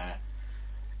thing where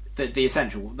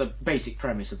the basic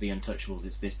premise of The Untouchables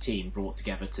is this team brought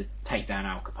together to take down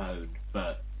Al Capone,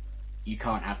 but you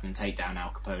can't have them take down Al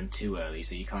Capone too early,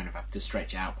 so you kind of have to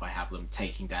stretch it out by having them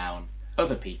taking down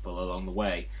other people along the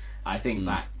way. I think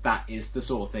that is the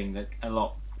sort of thing that a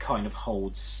lot kind of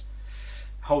holds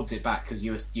it back, because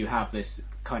you have this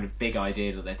kind of big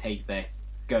idea that they're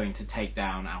going to take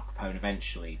down Al Capone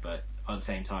eventually, but at the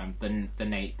same time, the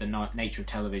nature of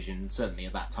television, certainly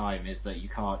at that time, is that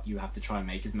you have to try and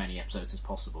make as many episodes as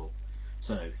possible.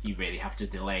 So you really have to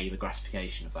delay the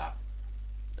gratification of that.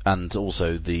 And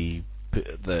also the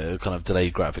kind of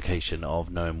delayed gratification of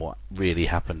knowing what really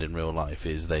happened in real life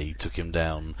is they took him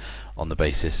down on the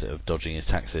basis of dodging his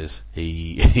taxes.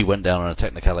 He went down on a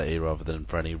technicality rather than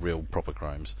for any real proper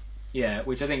crimes. Yeah,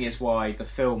 which I think is why the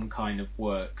film kind of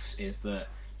works, is that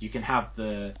you can have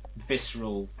the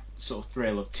visceral sort of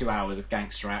thrill of 2 hours of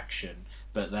gangster action,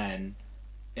 but then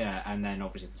and then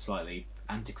obviously the slightly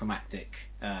anticlimactic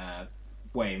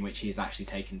way in which he is actually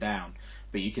taken down,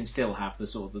 but you can still have the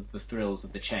sort of the thrills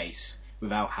of the chase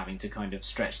without having to kind of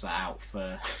stretch that out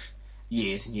for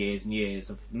years and years and years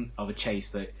of a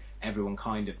chase that everyone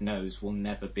kind of knows will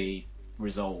never be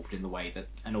resolved in the way that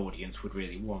an audience would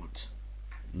really want.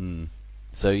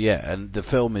 So yeah, and the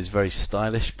film is very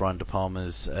stylish. Brian De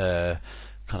Palma's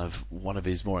kind of one of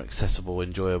his more accessible,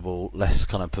 enjoyable, less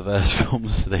kind of perverse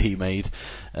films that he made,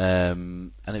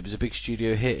 and it was a big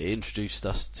studio hit. It introduced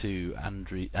us to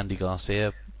Andy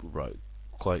Garcia, right,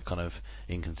 quite kind of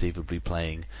inconceivably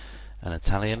playing an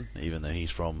Italian, even though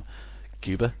he's from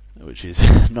Cuba, which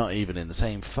is not even in the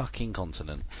same fucking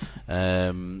continent.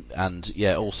 And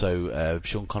yeah, also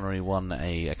Sean Connery won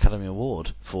a Academy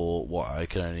Award for what I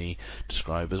can only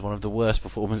describe as one of the worst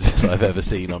performances I've ever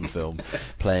seen on film,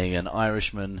 playing an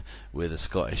Irishman with a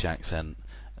Scottish accent.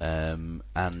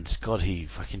 And God, he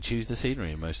fucking chews the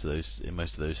scenery in most of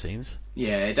those scenes.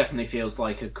 Yeah, it definitely feels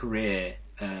like a career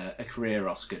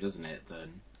Oscar, doesn't it?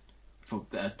 Than for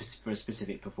a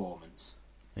specific performance.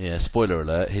 Yeah, spoiler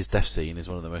alert, his death scene is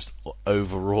one of the most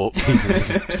overwrought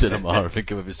pieces of cinema I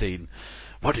think I've ever seen.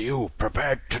 what are you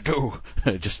prepared to do?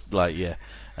 Just like, yeah.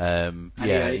 And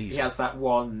he has that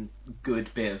one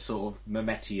good bit of sort of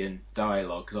Memetian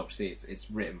dialogue, because obviously it's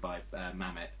written by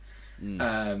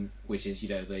Mamet, which is,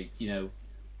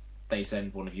 they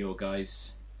send one of your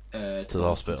guys to the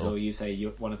hospital. You say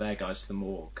one of their guys to the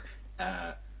morgue,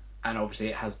 and obviously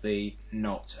it has the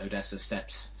not Odessa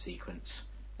Steps sequence,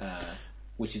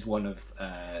 which is one of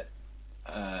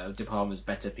De Palma's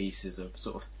better pieces of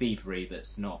sort of thievery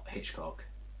that's not Hitchcock.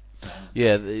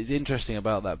 Yeah, it's interesting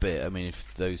about that bit. I mean,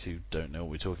 if those who don't know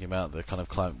what we're talking about, the kind of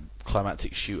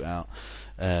climactic shootout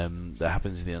that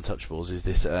happens in The Untouchables is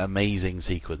this amazing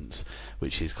sequence,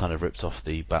 which is kind of ripped off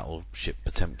the Battleship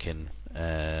Potemkin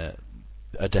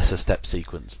Odessa step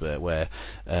sequence, but where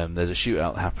there's a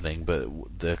shootout happening, but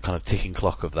the kind of ticking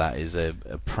clock of that is a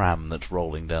pram that's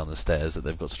rolling down the stairs that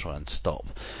they've got to try and stop.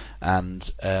 And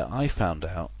I found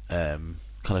out kind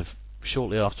of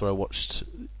shortly after I watched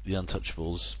The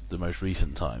Untouchables the most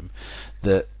recent time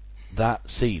that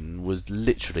scene was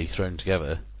literally thrown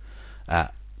together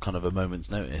at kind of a moment's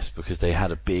notice, because they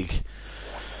had a big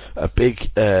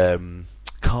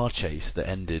car chase that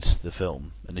ended the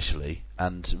film initially,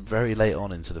 and very late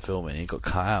on into the filming it got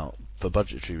cut out for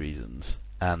budgetary reasons,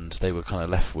 and they were kind of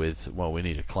left with, well, we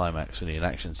need a climax, we need an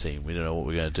action scene, we don't know what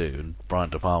we're going to do. And Brian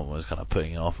De Palma was kind of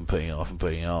putting it off, and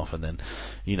then,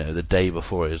 the day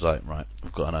before he was like, right,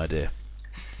 I've got an idea.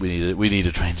 We need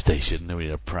a train station, and we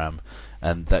need a pram,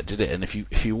 and that did it. And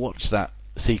if you watch that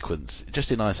sequence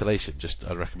just in isolation,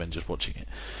 I'd recommend just watching it.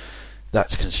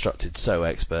 That's constructed so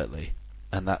expertly,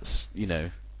 and that's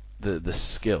the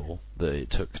skill that it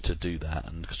took to do that,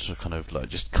 and to kind of like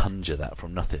just conjure that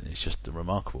from nothing. It's just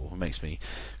remarkable. It makes me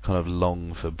kind of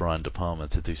long for Brian De Palma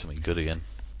to do something good again.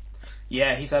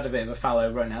 Yeah, he's had a bit of a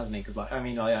fallow run, hasn't he? Because, like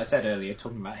I said earlier,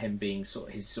 talking about him being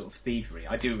his sort of thievery,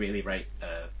 I do really rate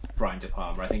Brian De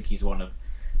Palma. I think he's one of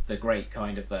the great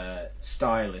kind of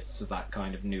stylists of that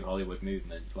kind of new Hollywood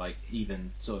movement. Like,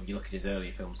 even sort of you look at his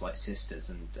earlier films like Sisters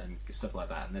and stuff like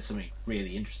that, and there's something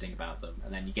really interesting about them.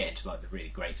 And then you get into like the really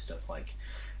great stuff like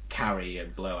Carrie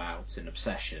and Blowout and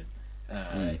Obsession.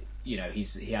 He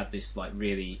had this like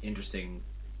really interesting,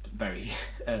 very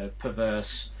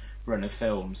perverse run of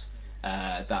films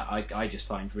that I just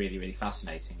find really, really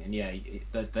fascinating. And yeah,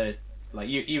 the like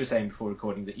you were saying before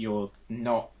recording that you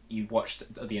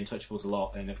watched The Untouchables a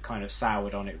lot and have kind of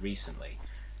soured on it recently.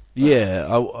 Yeah,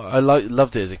 I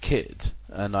loved it as a kid,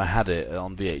 and I had it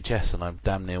on VHS, and I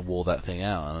damn near wore that thing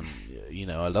out,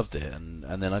 and I loved it, and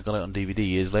then I got it on DVD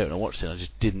years later and I watched it, and I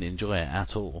just didn't enjoy it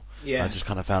at all. Yeah. I just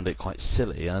kind of found it quite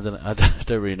silly, and I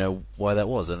don't really know why that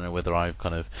was. I don't know whether I've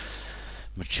kind of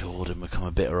matured and become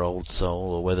a bitter old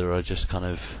soul, or whether I just kind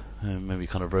of maybe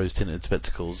kind of rose tinted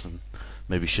spectacles and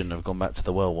maybe shouldn't have gone back to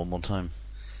the well one more time.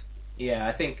 Yeah,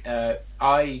 I think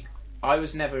I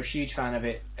was never a huge fan of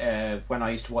it when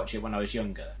I used to watch it when I was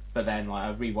younger. But then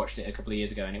I rewatched it a couple of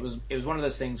years ago, and it was one of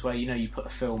those things where you put a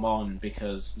film on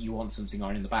because you want something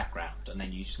on in the background, and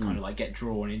then you just kind of like get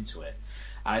drawn into it.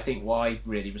 And I think what I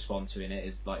really respond to in it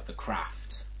is like the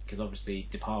craft, because obviously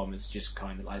De Palma's just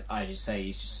kind of like I just say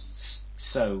he's just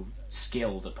so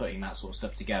skilled at putting that sort of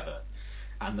stuff together,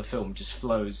 and the film just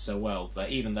flows so well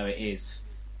that even though it is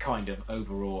kind of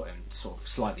overwrought and sort of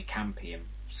slightly campy in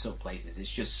some places,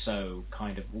 it's just so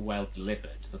kind of well delivered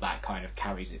that kind of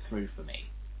carries it through for me.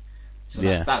 So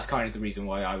that's kind of the reason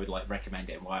why I would like recommend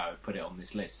it and why I would put it on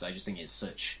this list. I just think it's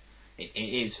it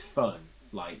is fun,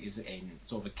 like is in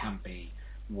sort of a campy,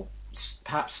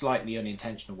 perhaps slightly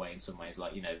unintentional way in some ways.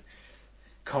 Like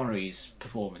Connery's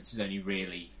performance is only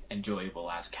really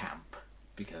enjoyable as camp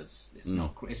because it's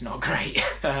not great.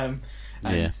 And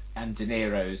De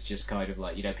Niro's just kind of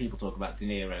like people talk about De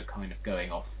Niro kind of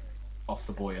going off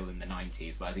the boil in the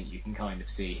 90s, but I think you can kind of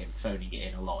see him phoning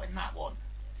it in a lot in that one.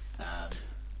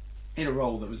 In a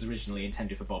role that was originally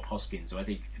intended for Bob Hoskins, so I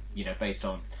think based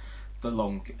on the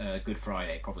long Good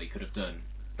Friday, probably could have done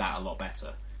that a lot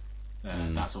better.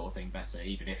 That sort of thing better,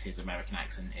 even if his American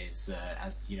accent is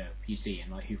as you see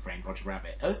in like Who Framed Roger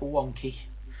Rabbit, wonky.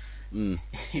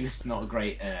 He was not a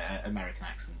great American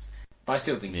accent, but I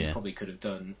still think he probably could have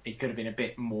done. It could have been a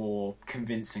bit more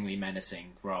convincingly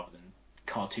menacing rather than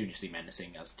cartoonishly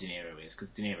menacing as De Niro is,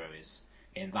 because De Niro is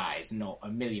not a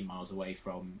million miles away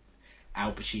from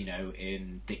Al Pacino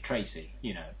in Dick Tracy,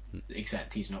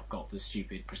 except he's not got the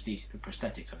stupid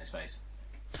prosthetics on his face.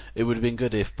 It would have been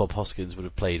good if Bob Hoskins would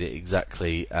have played it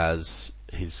exactly as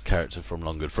his character from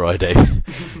Long Good Friday.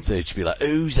 So he'd be like,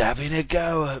 who's having a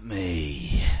go at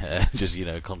me? Just,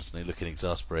 constantly looking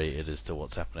exasperated as to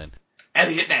what's happening.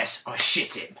 Elliot Ness, I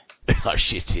shit him. I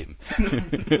shit him.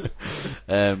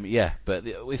 Yeah, but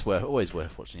it's always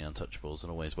worth watching The Untouchables,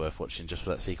 and always worth watching just for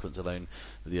that sequence alone,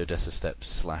 with the Odessa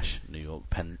Steps / New York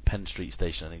Penn Street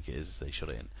Station, I think it is. They shot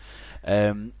it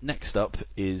in. Next up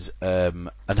is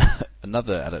another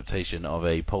adaptation of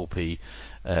a pulpy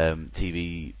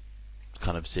TV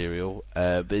kind of serial,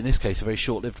 but in this case a very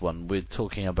short-lived one. We're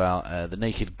talking about The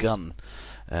Naked Gun,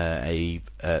 a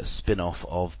spin-off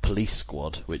of Police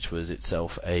Squad, which was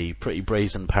itself a pretty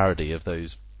brazen parody of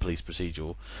those police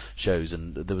procedural shows,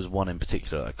 and there was one in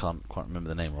particular I can't quite remember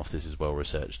the name of. This is well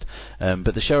researched,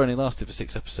 but the show only lasted for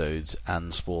 6 episodes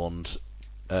and spawned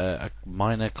a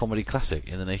minor comedy classic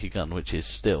in The Naked Gun, which is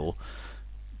still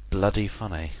bloody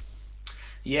funny.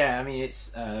 Yeah, I mean,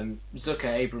 it's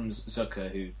Abrams Zucker,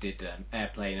 who did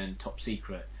Airplane and Top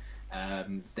Secret.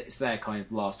 It's their kind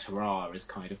of last hurrah as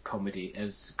kind of comedy,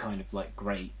 as kind of like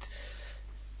great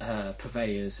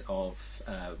purveyors of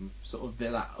sort of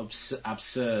that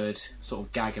absurd sort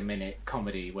of gag-a-minute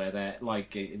comedy, where they're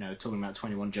like, talking about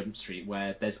 21 Jump Street,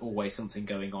 where there's always something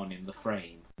going on in the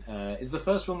frame. Is the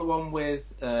first one the one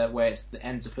with where it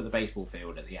ends up at the baseball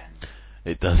field at the end?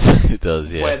 It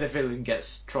does, yeah. Where the villain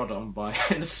gets trod on by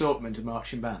an assortment of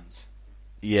marching bands.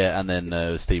 Yeah, and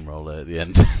then steamroller at the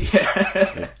end.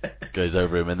 Yeah. It goes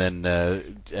over him, and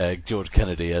then George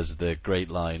Kennedy has the great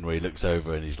line where he looks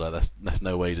over and he's like, "That's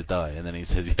no way to die," and then he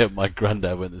says, "Yeah, my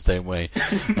granddad went the same way."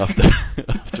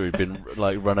 after he'd been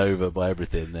like run over by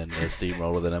everything, then a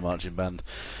steamroller, then a marching band.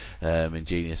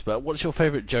 Ingenious. But what's your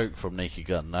favourite joke from Naked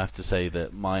Gun? I have to say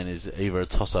that mine is either a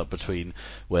toss-up between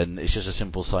when it's just a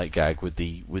simple sight gag with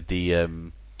the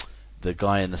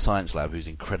guy in the science lab who's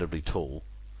incredibly tall.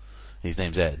 His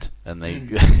name's Ed, and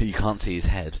you can't see his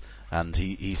head, and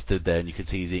he stood there and you can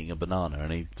see he's eating a banana,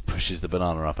 and he pushes the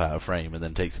banana up out of frame and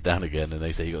then takes it down again, and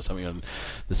they say you got something on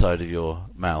the side of your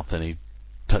mouth, and he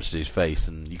touches his face,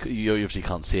 and you obviously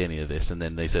can't see any of this, and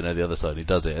then they say no, the other side, he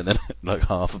does it, and then like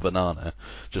half a banana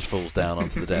just falls down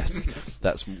onto the desk.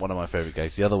 That's one of my favourite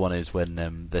gags. The other one is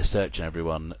when they're searching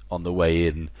everyone on the way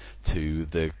in to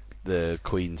the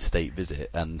Queen's state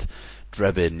visit, and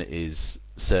Drebin is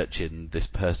searching this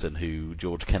person who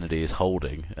George Kennedy is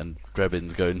holding, and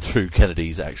Drebin's going through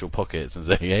Kennedy's actual pockets and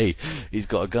saying, "Hey, he's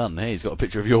got a gun. Hey, he's got a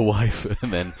picture of your wife."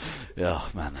 And then,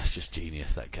 oh man, that's just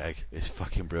genius. That gag is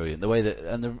fucking brilliant. The way that,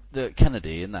 and the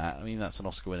Kennedy in that, I mean, that's an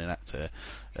Oscar-winning actor.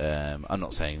 I'm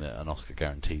not saying that an Oscar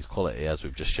guarantees quality, as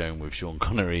we've just shown with Sean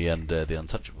Connery and The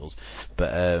Untouchables,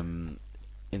 but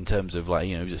in terms of like,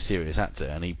 he's a serious actor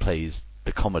and he plays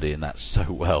the comedy in that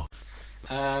so well.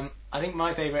 I think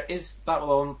my favourite is that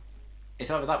one.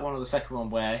 It's either that one or the second one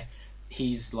where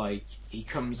he's like, he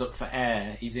comes up for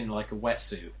air. He's in like a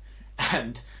wetsuit,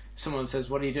 and someone says,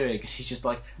 "What are you doing?" And he's just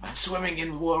like, "I'm swimming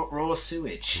in raw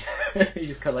sewage." He's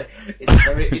just kind of like,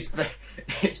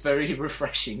 it's very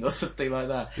refreshing or something like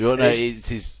that. It's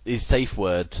his safe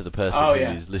word to the person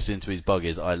who's listening to his bug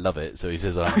is, "I love it." So he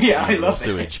says, "I love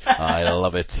sewage. I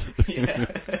love it." Yeah,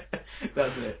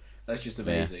 that's it. That's just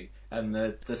amazing. Yeah. And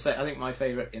I think my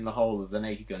favourite in the whole of the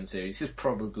Naked Gun series is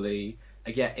probably,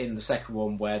 again, in the second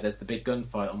one where there's the big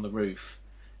gunfight on the roof,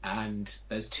 and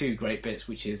there's two great bits,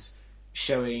 which is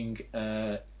showing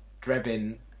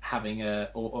Drebin having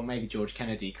or maybe George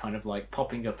Kennedy kind of like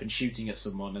popping up and shooting at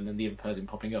someone, and then the other person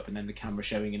popping up, and then the camera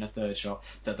showing in a third shot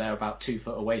that they're about 2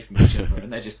 foot away from each other,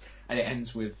 and it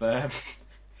ends with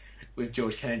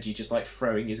George Kennedy just like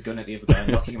throwing his gun at the other guy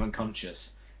and knocking him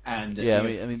unconscious. And I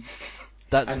mean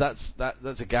that's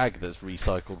a gag that's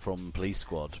recycled from Police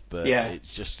Squad, but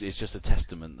it's just a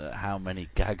testament that how many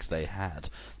gags they had,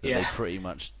 that they pretty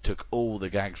much took all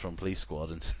the gags from Police Squad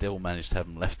and still managed to have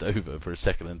them left over for a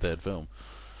second and third film.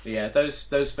 Yeah,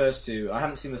 those first two, I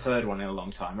haven't seen the third one in a long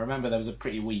time. I remember there was a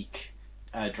pretty weak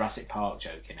Jurassic Park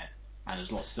joke in it, and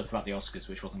there's lots of stuff about the Oscars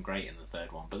which wasn't great in the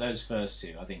third one, but those first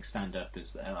two I think stand up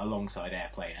as alongside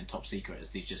Airplane and Top Secret as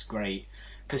these just great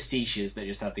pastiches that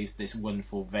just have this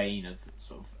wonderful vein of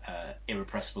sort of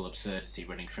irrepressible absurdity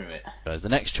running through it. The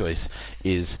next choice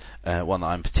is one that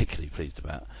I'm particularly pleased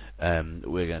about.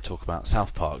 We're going to talk about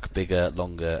South Park, Bigger,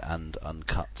 Longer and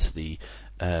Uncut, the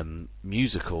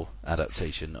musical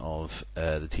adaptation of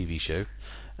the TV show.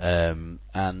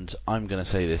 And I'm going to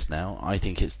say this now, I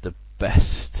think it's the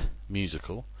best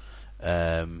musical,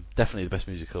 definitely the best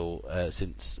musical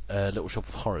since Little Shop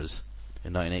of Horrors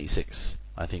in 1986.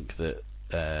 I think that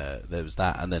there was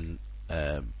that, and then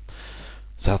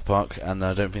South Park, and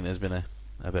I don't think there's been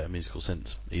a better musical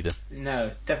since either.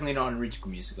 No, definitely not an original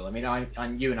musical. I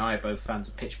mean, you and I are both fans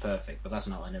of Pitch Perfect, but that's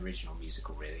not an original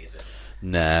musical, really, is it?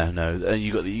 No.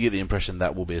 You get the impression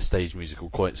that will be a stage musical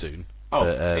quite soon. Oh,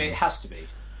 but, it has to be.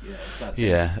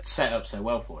 It's set up so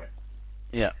well for it.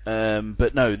 Yeah,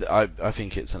 but no, I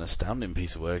think it's an astounding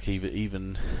piece of work.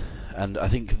 Even, and I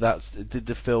think did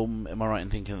the film. Am I right in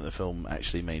thinking that the film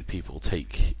actually made people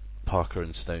take Parker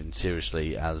and Stone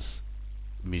seriously as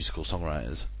musical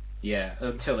songwriters? Yeah,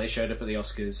 until they showed up at the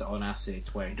Oscars on acid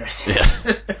wearing dresses.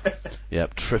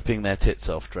 Yep, tripping their tits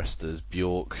off dressed as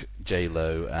Bjork,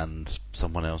 J-Lo, and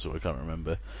someone else who I can't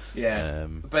remember. Yeah,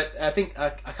 but I think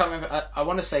I can't remember. I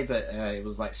want to say that it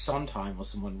was like Sondheim or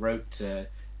someone wrote to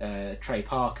Trey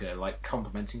Parker, like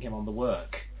complimenting him on the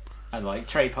work. And like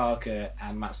Trey Parker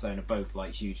and Matt Stone are both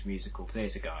like huge musical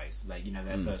theatre guys. Like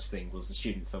their first thing was a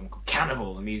student film called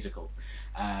Cannibal, the musical.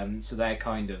 So they're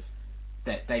kind of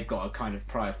they've got a kind of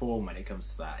prior form when it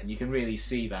comes to that, and you can really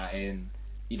see that in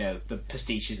the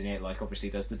pastiches in it. Like obviously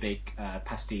there's the big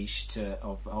pastiche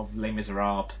of Les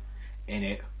Miserables in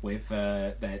it with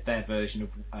their version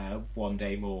of One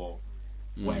Day More,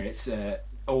 where it's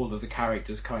all of the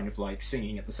characters kind of like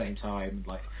singing at the same time,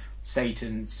 like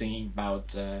Satan singing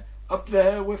about up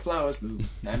there where flowers bloom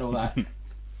and all that.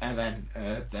 And then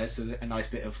there's a nice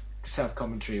bit of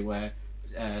self-commentary where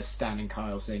Stan and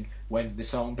Kyle sing, "When did this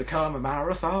song become a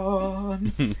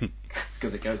marathon?"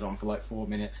 Because it goes on for like 4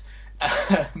 minutes.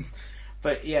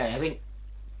 But yeah, I think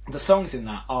the songs in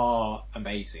that are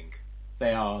amazing.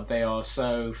 They are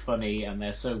so funny and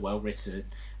they're so well written,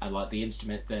 and like the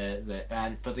instrument,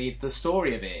 but the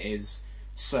story of it is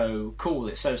so cool.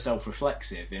 It's so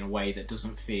self-reflexive in a way that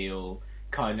doesn't feel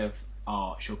kind of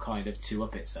arch or kind of too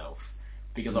up itself,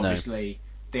 because obviously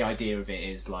the idea of it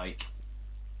is like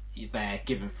they're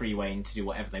given free rein to do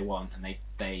whatever they want, and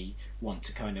they want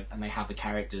to kind of, and they have the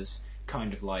characters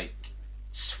kind of like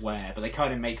swear, but they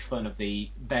kind of make fun of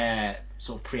their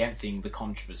sort of preempting the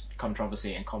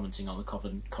controversy and commenting on the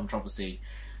controversy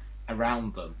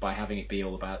around them by having it be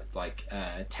all about like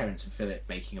Terrence and Phillip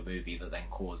making a movie that then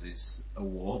causes a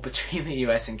war between the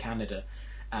US and Canada,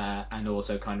 and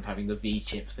also kind of having the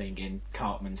V-chip thing in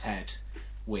Cartman's head,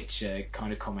 which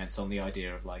kind of comments on the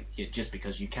idea of like just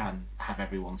because you can have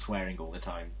everyone swearing all the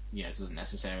time, doesn't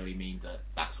necessarily mean that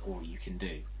that's all you can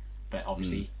do. But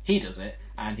obviously he does it,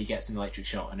 and he gets an electric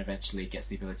shot, and eventually gets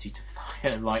the ability to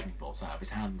fire lightning bolts out of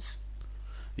his hands.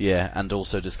 Yeah, and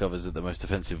also discovers that the most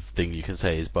offensive thing you can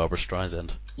say is Barbra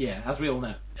Streisand. Yeah, as we all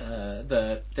know,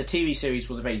 the TV series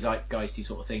was a very zeitgeisty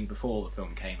sort of thing before the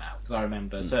film came out. Because I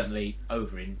remember certainly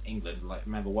over in England, like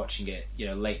remember watching it,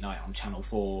 late night on Channel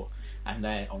 4, and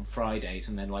then on Fridays,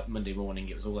 and then like Monday morning,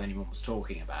 it was all anyone was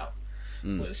talking about.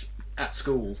 Was at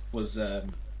school was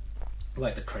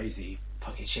like the crazy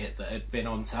fucking shit that had been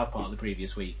on South Park the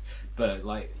previous week. But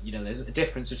like there's a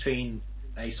difference between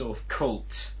a sort of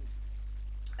cult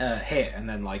hit and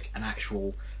then like an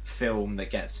actual film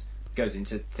that goes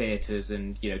into theatres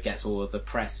and gets all of the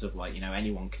press of like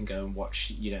anyone can go and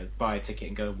watch, buy a ticket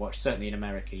and go and watch. Certainly in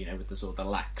America, with the sort of the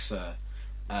lax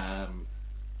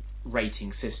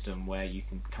rating system where you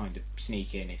can kind of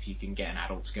sneak in if you can get an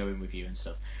adult to go in with you and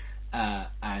stuff,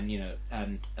 and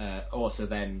also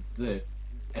then the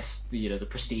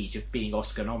prestige of being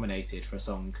Oscar nominated for a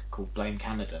song called Blame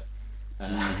Canada,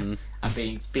 and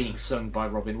being sung by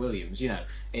Robin Williams.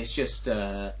 It's just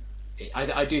I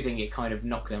do think it kind of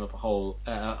knocked them up a whole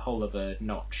of a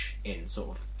notch in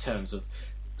sort of terms of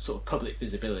sort of public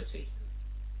visibility.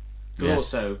 But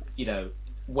also,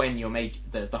 when you're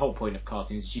the whole point of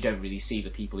cartoons is you don't really see the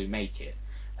people who make it,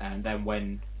 and then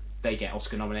when they get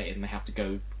Oscar nominated and they have to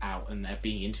go out and they're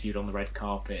being interviewed on the red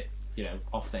carpet,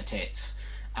 off their tits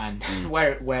and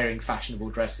wearing fashionable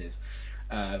dresses,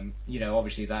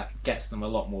 obviously that gets them a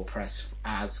lot more press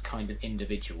as kind of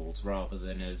individuals rather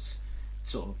than as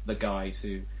sort of the guys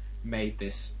who made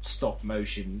this stop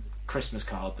motion Christmas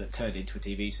card that turned into a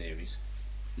TV series.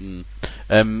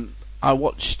 I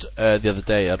watched the other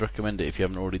day, I'd recommend it if you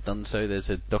haven't already done so. There's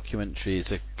a documentary,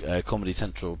 it's a Comedy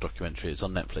Central documentary, it's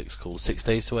on Netflix, called 6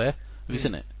 Days to Air. Have you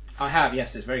seen it? I have,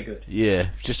 yes, it's very good. Yeah,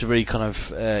 just a really kind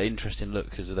of interesting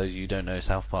look, because for those of you who don't know,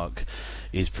 South Park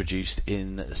is produced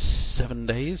in 7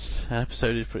 days. An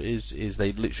episode is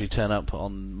they literally turn up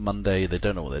on Monday, they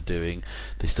don't know what they're doing,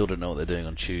 they still don't know what they're doing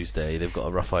on Tuesday, they've got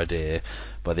a rough idea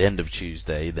by the end of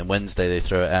Tuesday, then Wednesday they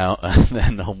throw it out, and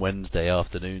then on Wednesday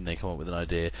afternoon they come up with an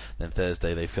idea, then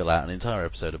Thursday they fill out an entire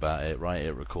episode about it, write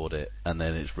it, record it, and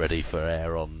then it's ready for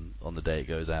air on the day it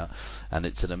goes out. And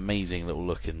it's an amazing little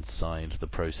look inside the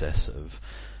process of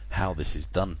how this is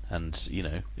done, and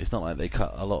it's not like they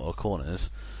cut a lot of corners.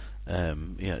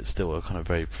 It's still a kind of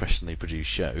very professionally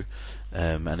produced show,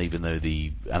 and even though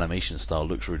the animation style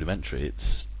looks rudimentary,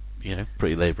 it's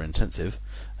pretty labour intensive,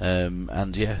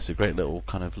 and it's a great little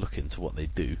kind of look into what they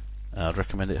do. I'd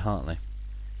recommend it heartily.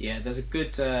 Yeah, there's a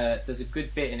good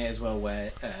bit in it as well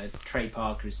where Trey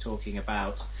Parker is talking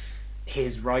about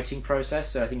his writing process.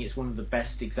 So I think it's one of the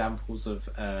best examples of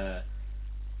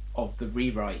the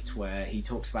rewrite, where he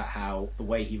talks about how the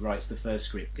way he writes the first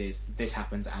script is this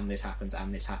happens and this happens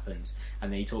and this happens,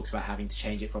 and then he talks about having to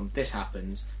change it from this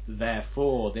happens,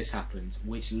 therefore this happens,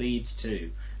 which leads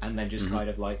to, and then just kind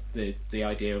of like the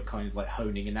idea of kind of like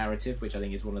honing a narrative, which I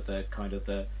think is one of the kind of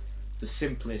the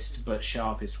simplest but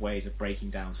sharpest ways of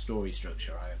breaking down story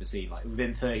structure I ever seen. Like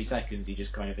within 30 seconds, he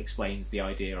just kind of explains the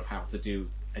idea of how to do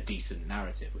a decent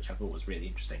narrative, which I thought was really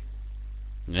interesting.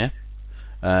 Yeah.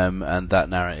 And that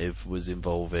narrative was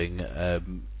involving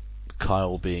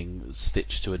Kyle being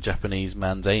stitched to a Japanese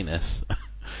man's anus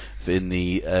in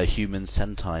the Human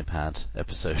Sentai Pad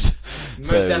episode.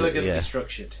 Most elegantly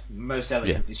structured. Most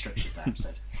elegantly structured, that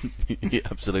episode. Yeah,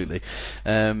 absolutely.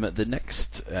 The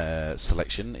next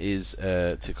selection is,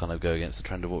 to kind of go against the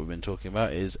trend of what we've been talking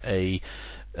about, is a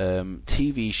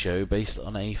TV show based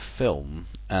on a film,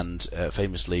 and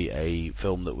famously a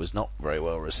film that was not very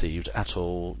well received at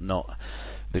all.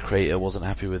 The creator wasn't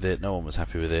happy with it, no one was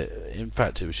happy with it. In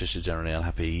fact, it was just a generally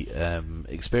unhappy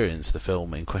experience. The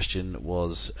film in question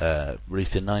was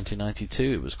released in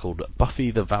 1992. It was called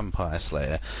Buffy the Vampire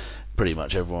Slayer. Pretty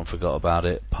much everyone forgot about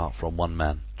it, apart from one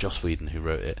man, Joss Whedon, who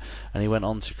wrote it. And he went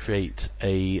on to create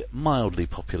a mildly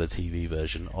popular TV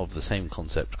version of the same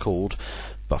concept called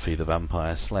Buffy the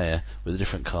Vampire Slayer, with a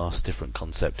different cast, different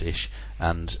concept-ish.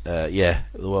 And the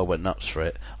world went nuts for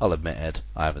it. I'll admit, Ed,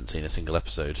 I haven't seen a single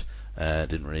episode.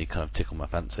 Didn't really kind of tickle my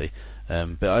fancy.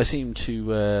 But I seem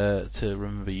to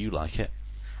remember you like it.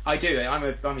 I do.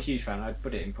 I'm a huge fan. I'd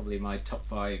put it in probably my top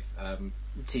 5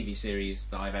 TV series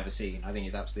that I've ever seen. I think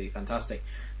it's absolutely fantastic.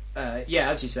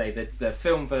 As you say, the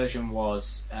film version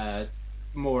was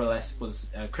more or less was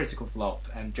a critical flop,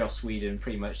 and Joss Whedon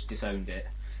pretty much disowned it.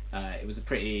 It was a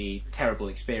pretty terrible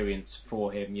experience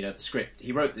for him. The script,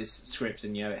 he wrote this script,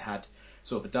 and it had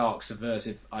sort of a dark,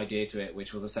 subversive idea to it,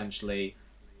 which was essentially,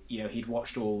 he'd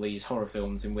watched all these horror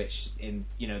films in which, in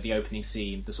the opening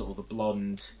scene, the sort of the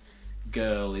blonde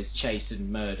girl is chased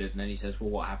and murdered, and then he says, well,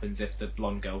 what happens if the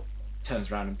blonde girl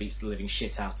turns around and beats the living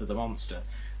shit out of the monster?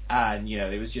 And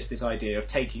it was just this idea of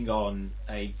taking on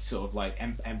a sort of like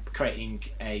creating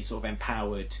a sort of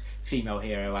empowered female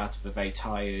hero out of a very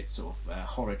tired sort of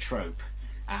horror trope.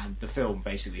 And the film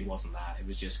basically wasn't that. It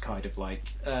was just kind of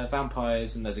like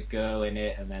vampires, and there's a girl in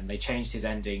it, and then they changed his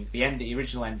ending. The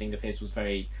original ending of his was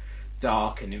very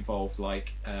dark and involved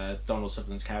like Donald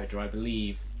Sutherland's character, I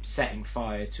believe, setting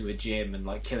fire to a gym and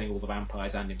like killing all the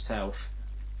vampires and himself,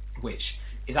 which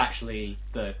is actually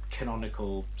the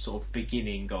canonical sort of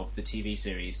beginning of the TV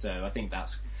series. So I think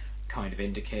that's kind of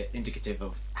indicative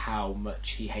of how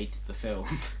much he hated the film.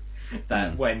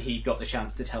 That when he got the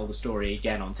chance to tell the story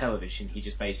again on television, he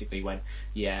just basically went,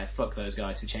 yeah, fuck those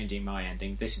guys for changing my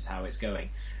ending, this is how it's going.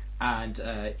 And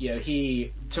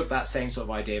he took that same sort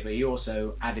of idea, but he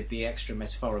also added the extra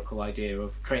metaphorical idea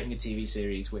of creating a TV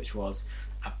series which was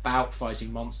about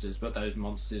fighting monsters, but those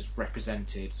monsters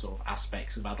represented sort of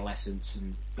aspects of adolescence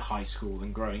and high school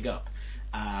and growing up.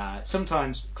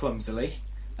 Sometimes clumsily,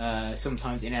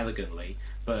 sometimes inelegantly,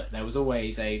 but there was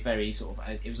always a very sort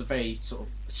of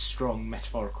strong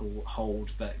metaphorical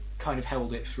hold that kind of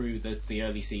held it through the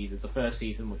early season, the first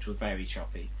season, which was very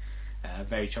choppy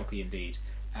indeed.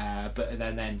 But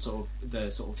then sort of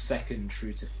the sort of second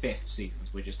through to 5th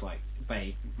seasons were just like,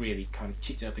 they really kind of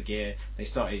kicked up a gear. They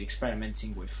started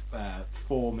experimenting with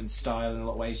form and style in a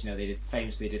lot of ways. They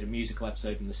famously did a musical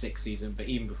episode in the 6th season, but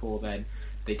even before then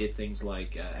they did things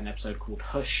like an episode called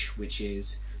Hush, which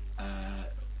is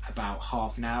about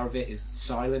half an hour of it is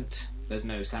silent. There's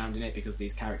no sound in it because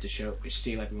these characters show up which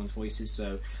steal everyone's voices,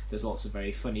 so there's lots of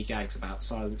very funny gags about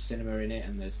silent cinema in it,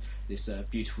 and there's this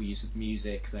beautiful use of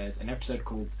music. There's an episode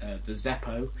called The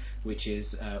Zeppo, which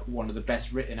is one of the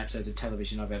best written episodes of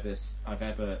television I've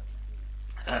ever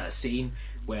seen,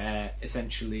 where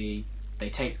essentially they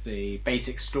take the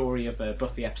basic story of a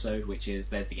Buffy episode, which is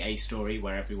there's the A story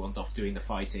where everyone's off doing the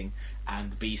fighting, and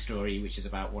the B story, which is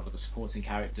about one of the supporting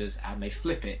characters, and they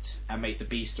flip it and make the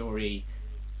B story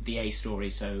the A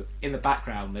story. So in the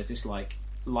background there's this like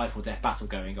life or death battle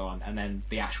going on, and then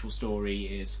the actual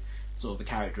story is sort of the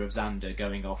character of Xander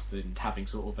going off and having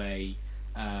sort of a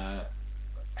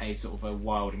sort of a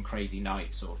wild and crazy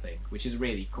night sort of thing, which is a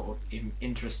really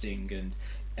interesting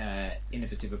and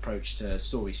innovative approach to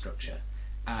story structure.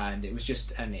 And it was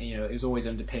just, and it was always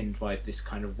underpinned by this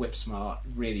kind of whip smart,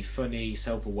 really funny,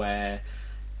 self-aware,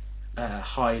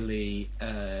 highly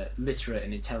literate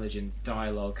and intelligent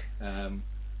dialogue.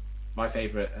 my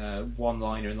favourite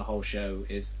one-liner in the whole show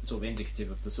is sort of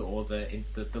indicative of the sort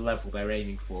of the level they're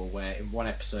aiming for. Where in one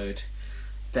episode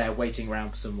they're waiting around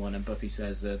for someone, and Buffy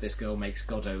says, "This girl makes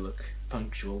Godot look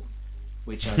punctual,"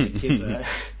 which I think is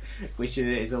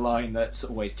a line that's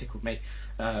always tickled me.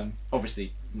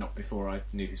 Obviously, not before I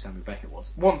knew who Samuel Beckett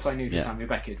was. Once I knew who Samuel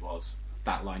Beckett was,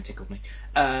 that line tickled me.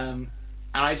 And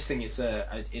I just think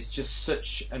it's just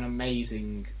such an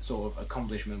amazing sort of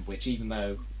accomplishment, which even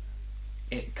though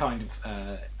it kind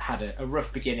of had a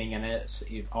rough beginning and it's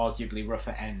arguably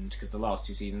rougher end, because the last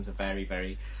two seasons are very,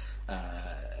 very...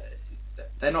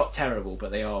 they're not terrible,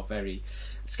 but they are very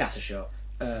scattershot.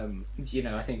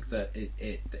 I think that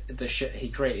he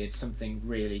created something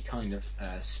really kind of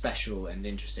special and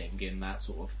interesting in that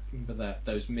sort of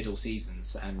those middle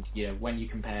seasons. And when you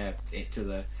compare it to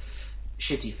the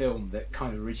shitty film that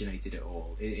kind of originated it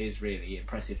all, it is really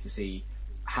impressive to see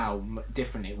how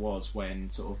different it was when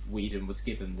sort of Whedon was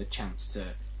given the chance to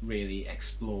really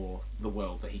explore the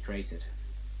world that he created.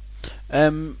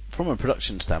 From a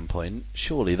production standpoint,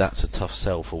 surely that's a tough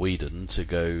sell for Whedon to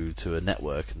go to a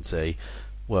network and say,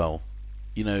 well,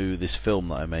 this film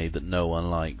that I made that no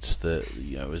one liked, that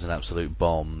was an absolute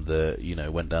bomb, that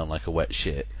went down like a wet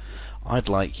shit. I'd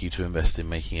like you to invest in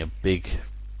making a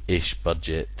big-ish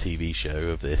budget TV show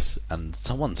of this, and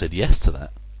someone said yes to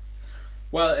that.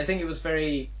 Well, I think it was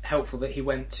very helpful that he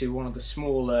went to one of the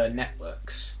smaller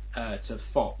networks, to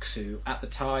Fox, who at the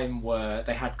time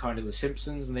they had kind of The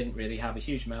Simpsons and they didn't really have a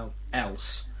huge amount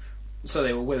else, so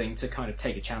they were willing to kind of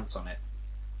take a chance on it.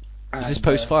 Is this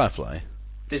post Firefly?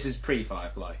 This is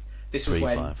pre-Firefly. This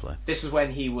was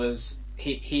when he was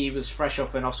fresh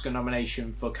off an Oscar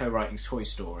nomination for co-writing Toy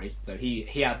Story. So he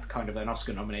had kind of an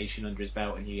Oscar nomination under his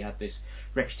belt, and he had this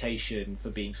reputation for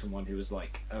being someone who was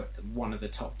like one of the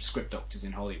top script doctors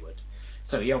in Hollywood.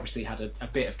 So he obviously had a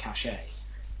bit of cachet.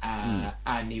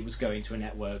 And he was going to a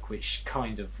network which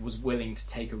kind of was willing to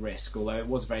take a risk, although it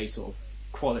was a very sort of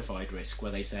qualified risk,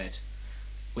 where they said,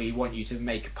 we want you to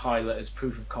make a pilot as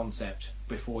proof of concept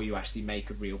before you actually make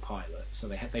a real pilot. So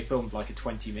they filmed like a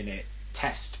 20-minute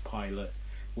test pilot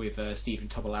with Stephen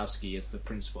Tobolowsky as the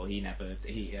principal. He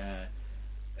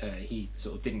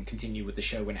sort of didn't continue with the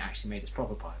show when it actually made its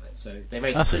proper pilot. So they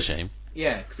made that's a shame.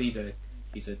 Yeah, because he's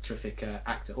a terrific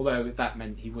actor. Although that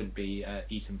meant he wouldn't be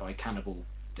eaten by cannibal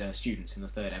students in the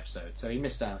third episode, so he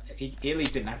missed out. He at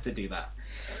least didn't have to do that.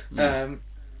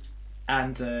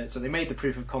 So they made the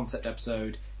proof of concept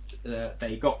episode.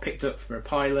 They got picked up for a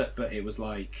pilot, but it was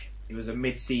a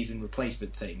mid-season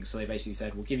replacement thing. So they basically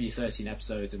said, we'll give you 13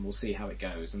 episodes and we'll see how it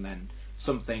goes. And then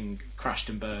something crashed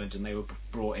and burned, and they were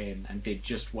brought in and did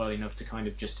just well enough to kind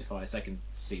of justify a second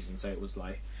season. So it was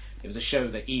a show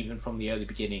that even from the early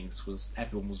beginnings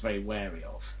everyone was very wary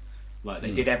of. Like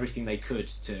they did everything they could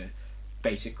to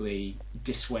basically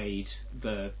dissuade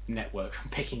the network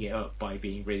from picking it up by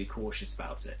being really cautious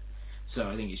about it. So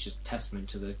I think it's just testament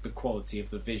to the quality of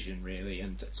the vision, really,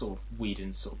 and sort of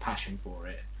Whedon's sort of passion for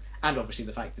it, and obviously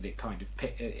the fact that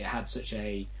it had such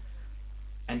an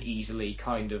easily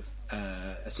kind of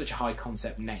such a high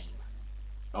concept name.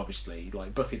 Obviously,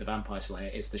 like Buffy the Vampire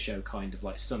Slayer, it's the show kind of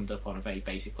like summed up on a very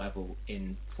basic level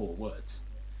in 4 words.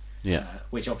 Yeah.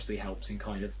 Which obviously helps in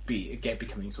kind of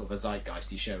becoming sort of a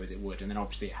zeitgeisty show, as it would. And then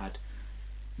obviously it had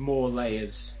more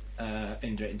layers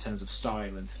into it in terms of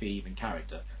style and theme and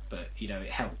character. But, it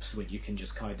helps when you can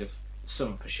just kind of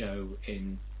sum up a show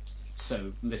in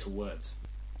so little words.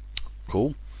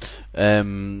 Cool.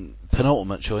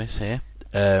 Penultimate choice here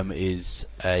is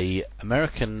a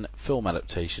American film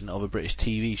adaptation of a British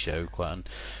TV show, quite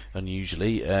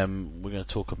unusually. We're going to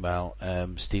talk about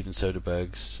Steven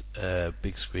Soderbergh's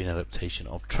big screen adaptation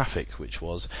of Traffic, which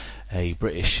was a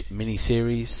British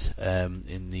miniseries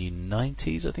in the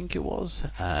 90s, I think it was,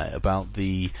 about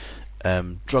the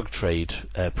drug trade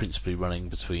principally running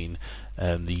between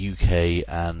the UK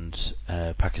and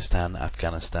Pakistan,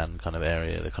 Afghanistan kind of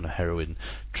area, the kind of heroin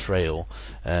trail,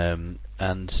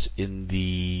 and in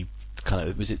the kind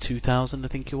of, was it 2000 I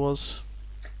think it was?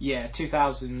 Yeah,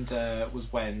 2000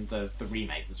 was when the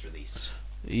remake was released.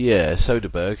 Yeah,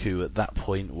 Soderbergh, who at that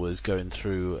point was going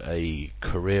through a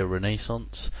career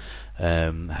renaissance,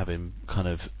 having kind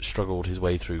of struggled his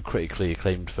way through critically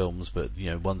acclaimed films, but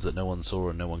ones that no one saw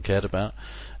and no one cared about.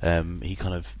 He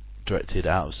kind of directed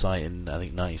Out of Sight in I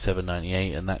think 97,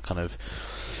 98, and that kind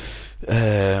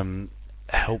of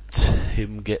helped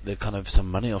him get the kind of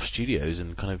some money off studios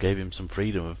and kind of gave him some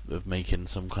freedom of making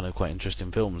some kind of quite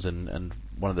interesting films. And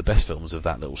one of the best films of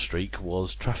that little streak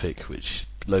was Traffic, which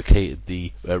relocated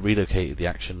the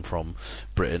action from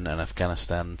Britain and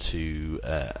Afghanistan to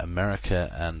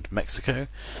America and Mexico,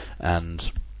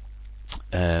 and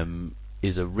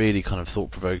is a really kind of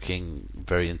thought-provoking,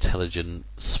 very intelligent,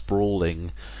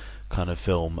 sprawling kind of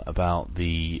film about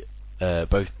the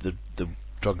both the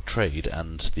drug trade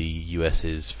and the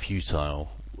US's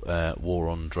futile war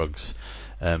on drugs.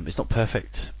 It's not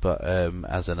perfect, but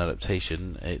as an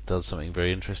adaptation, it does something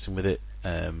very interesting with it.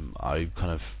 I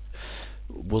kind of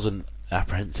wasn't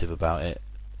apprehensive about it.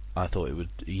 I thought it would,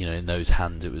 in those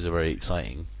hands, it was a very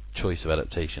exciting choice of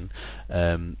adaptation.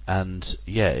 And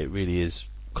yeah, it really is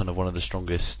kind of one of the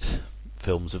strongest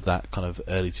films of that kind of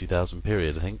early 2000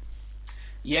 period, I think.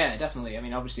 Yeah, definitely. I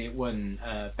mean, obviously it won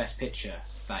Best Picture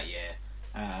that year,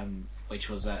 which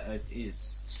was is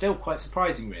still quite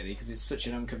surprising, really, because it's such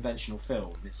an unconventional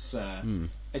film. It's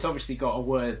obviously got a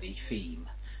worthy theme,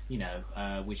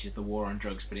 which is the war on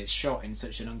drugs, but it's shot in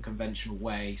such an unconventional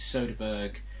way.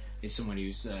 Soderbergh is someone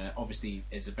who's obviously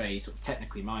is a very sort of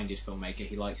technically minded filmmaker.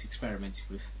 He likes experimenting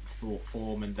with thought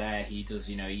form, and there he does,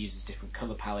 he uses different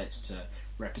colour palettes to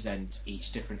represent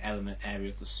each different area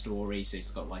of the story. So he's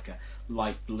got like a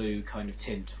light blue kind of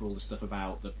tint for all the stuff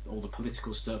about all the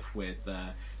political stuff with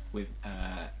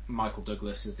Michael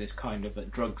Douglas as this kind of a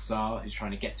drug czar who's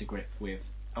trying to get to grip with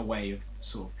a way of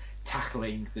sort of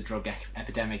tackling the drug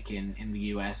epidemic in the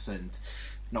US and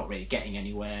not really getting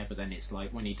anywhere. But then it's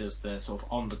like when he does the sort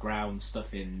of on the ground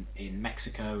stuff in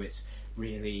Mexico, it's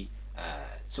really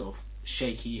sort of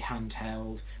shaky,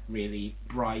 handheld, really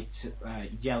bright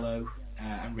yellow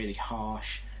and really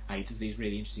harsh. He does these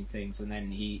really interesting things, and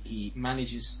then he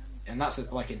manages, and that's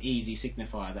like an easy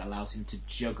signifier that allows him to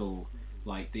juggle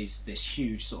like this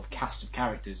huge sort of cast of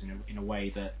characters in a way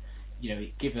that,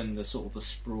 given the sort of the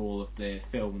sprawl of the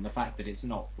film and the fact that it's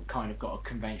not kind of got a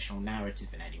conventional narrative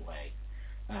in any way,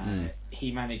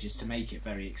 he manages to make it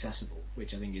very accessible,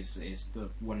 which I think is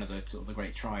one of the sort of the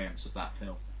great triumphs of that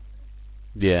film.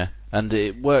 Yeah, and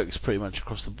it works pretty much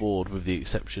across the board, with the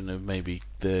exception of maybe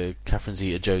the Catherine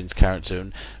Zeta-Jones character,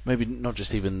 and maybe not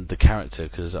just even the character,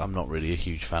 because I'm not really a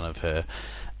huge fan of her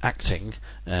acting,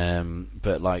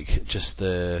 but like just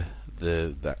that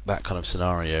kind of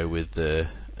scenario with the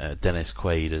Dennis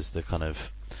Quaid as the kind of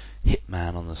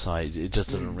hitman on the side. It just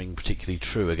doesn't ring particularly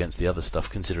true against the other stuff,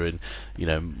 considering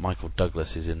Michael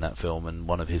Douglas is in that film, and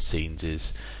one of his scenes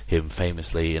is him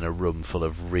famously in a room full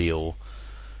of real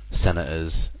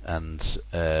senators and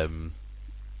kind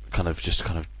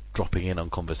of dropping in on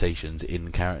conversations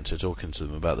in character, talking to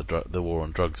them about the war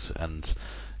on drugs, and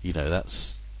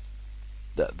that's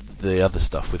the other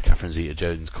stuff with Catherine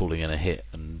Zeta-Jones calling in a hit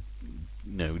and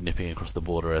nipping across the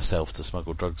border herself to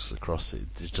smuggle drugs across. It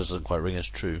just doesn't quite ring as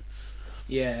true.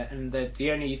 Yeah, and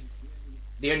the only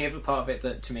other part of it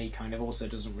that to me kind of also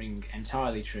doesn't ring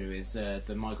entirely true is the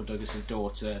Michael Douglas's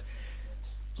daughter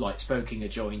like smoking a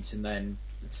joint and then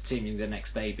seeming the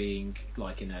next day being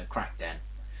like in a crack den.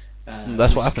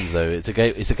 That's what happens though. It's a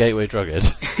gateway drug.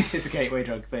 It's a gateway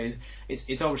drug, but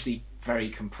it's obviously very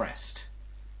compressed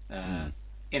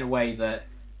in a way that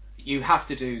you have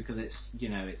to do, because it's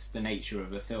the nature of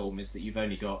the film is that you've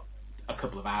only got a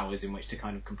couple of hours in which to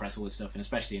kind of compress all this stuff, and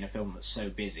especially in a film that's so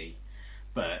busy.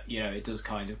 But it does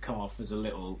kind of come off as a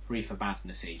little reefer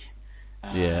madnessy.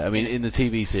 Yeah, I mean, in the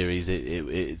TV series,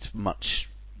 it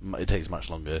takes much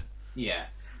longer. Yeah,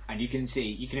 and you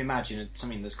can imagine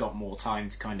something that's got more time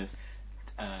to kind of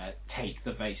take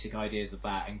the basic ideas of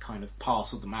that and kind of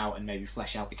parcel them out and maybe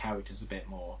flesh out the characters a bit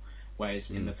more.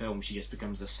 Whereas in the film, she just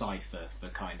becomes a cipher for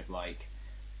kind of like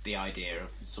the idea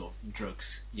of sort of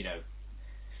drugs,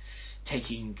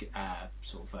 taking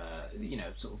sort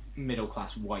of middle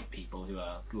class white people who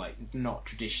are like not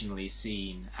traditionally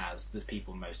seen as the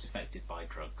people most affected by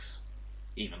drugs,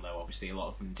 even though obviously a lot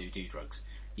of them do drugs.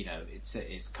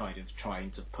 It's kind of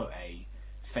trying to put a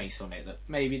face on it that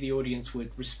maybe the audience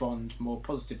would respond more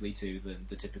positively to than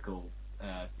the typical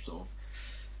sort of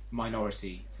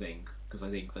minority thing, because I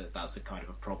think that's a kind of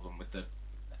a problem with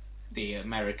the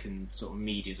American sort of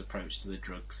media's approach to the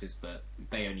drugs, is that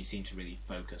they only seem to really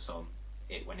focus on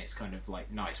it when it's kind of like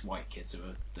nice white kids who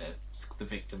are the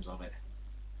victims of it.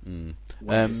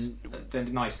 The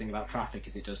nice thing about Traffic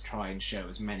is it does try and show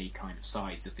as many kind of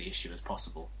sides of the issue as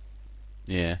possible.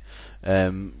 Yeah.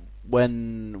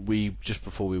 When we just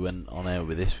before we went on air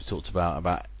with this, we talked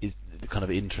about is the kind of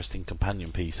interesting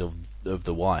companion piece of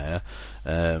The Wire,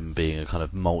 being a kind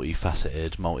of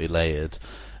multifaceted, multi-layered,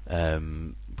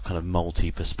 kind of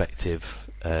multi-perspective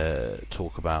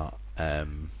talk about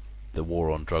the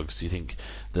war on drugs. Do you think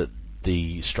that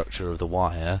the structure of The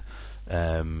Wire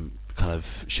kind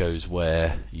of shows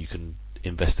where you can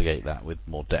investigate that with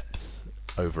more depth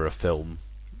over a film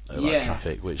like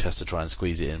Traffic, which has to try and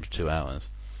squeeze it in for 2 hours?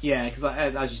 Yeah, because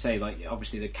as you say, like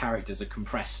obviously the characters are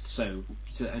compressed, so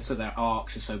their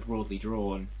arcs are so broadly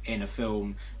drawn in a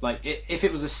film. Like if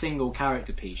it was a single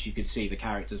character piece, you could see the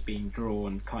characters being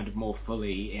drawn kind of more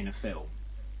fully in a film.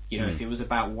 You know, if it was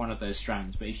about one of those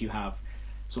strands, but if you have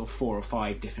sort of 4 or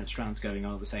 5 different strands going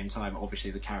on at the same time,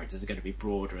 obviously the characters are going to be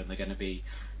broader and they're going to be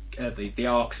the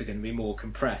arcs are going to be more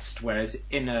compressed. Whereas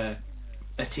in a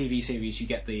TV series, you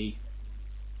get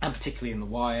and particularly in The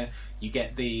Wire, you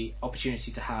get the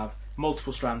opportunity to have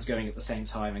multiple strands going at the same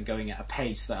time and going at a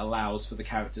pace that allows for the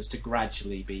characters to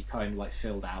gradually be kind of like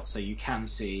filled out. So you can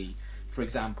see, for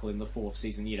example, in the 4th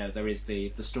season, you know, there is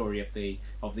the story of the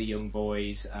young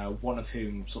boys, one of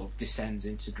whom sort of descends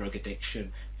into drug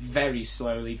addiction very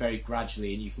slowly, very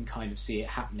gradually, and you can kind of see it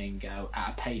happening at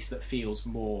a pace that feels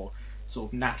more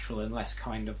sort of natural and less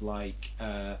kind of like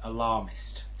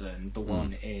alarmist than the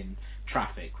one in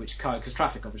Traffic, because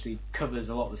Traffic obviously covers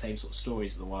a lot of the same sort of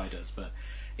stories as The Wire does, but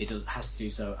it has to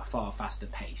do so at a far faster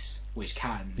pace, which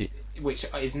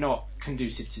is not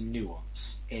conducive to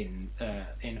nuance in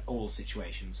all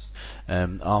situations.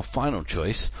 Our final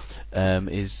choice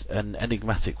is an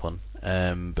enigmatic one,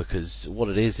 because what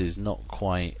it is not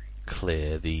quite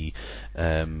clear. The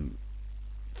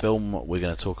film we're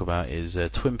going to talk about is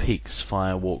Twin Peaks: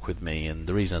 Fire Walk with Me, and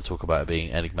the reason I talk about it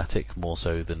being enigmatic more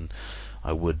so than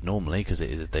I would normally, because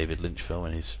it is a David Lynch film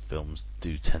and his films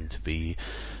do tend to be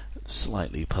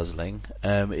slightly puzzling,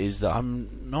 is that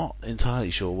I'm not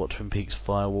entirely sure what Twin Peaks: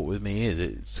 Fire Walk with Me is.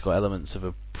 It's got elements of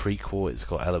a prequel, it's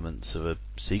got elements of a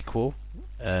sequel.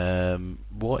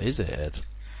 What is it, Ed?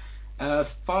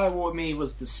 Fire Walk with Me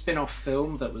was the spin-off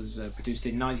film that was produced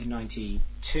in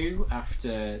 1992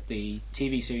 after the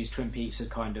TV series Twin Peaks had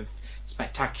kind of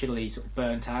spectacularly sort of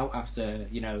burnt out after,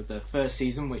 you know, the first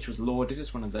season, which was lauded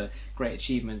as one of the great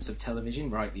achievements of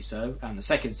television, rightly so, and the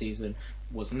second season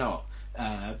was not.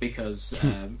 Because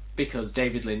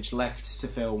David Lynch left to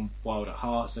film Wild at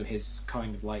Heart, so his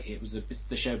kind of like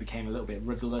the show became a little bit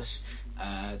rudderless.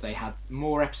 They had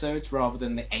more episodes rather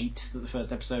than the 8 that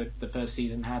the first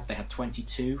season had. They had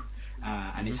 22,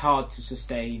 and it's hard to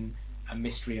sustain a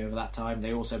mystery over that time.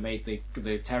 They also made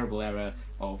the terrible error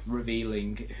of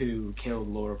revealing who killed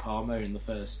Laura Palmer in the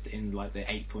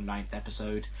 8th or 9th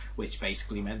episode, which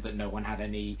basically meant that no one had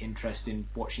any interest in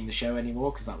watching the show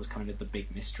anymore, because that was kind of the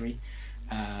big mystery.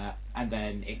 And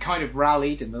then it kind of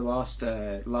rallied in the last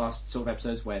sort of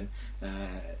episodes when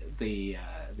the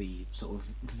sort of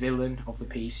villain of the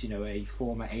piece, you know, a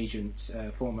former agent,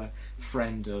 former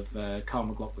friend of Kyle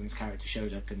MacLachlan's character,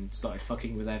 showed up and started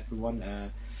fucking with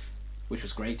everyone, which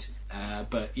was great.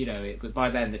 But you know, by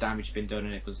then the damage had been done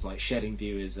and it was like shedding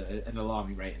viewers at an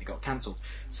alarming rate, and it got cancelled.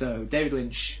 So David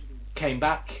Lynch came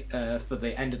back for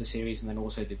the end of the series, and then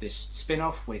also did this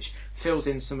spin-off which fills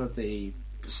in some of the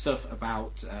stuff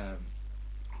about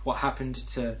what happened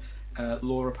to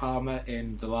Laura Palmer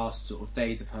in the last sort of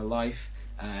days of her life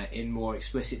in more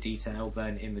explicit detail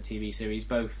than in the TV series,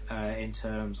 both in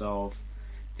terms of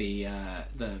the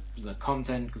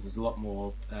content, because there's a lot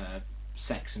more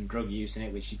sex and drug use in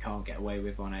it, which you can't get away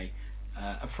with on a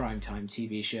primetime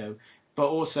TV show, but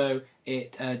also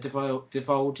it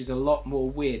divulges a lot more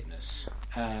weirdness,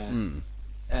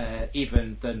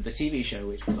 even than the TV show,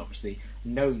 which was obviously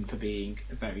known for being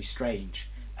very strange,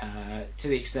 to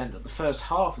the extent that the first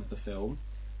half of the film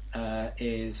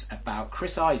is about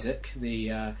Chris Isaak,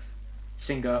 the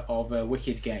singer of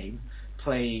Wicked Game,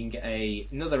 playing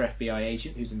another FBI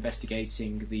agent who's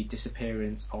investigating the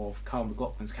disappearance of Kyle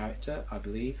MacLachlan's character, I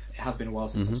believe. It has been a while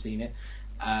since I've seen it.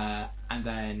 And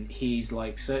then he's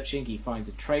like searching, he finds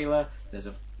a trailer, there's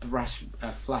a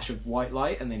flash of white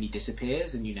light, and then he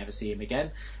disappears and you never see him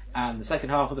again. And the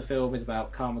second half of the film is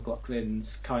about Kyle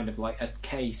MacLachlan's kind of like a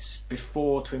case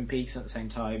before Twin Peaks, and at the same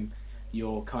time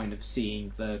you're kind of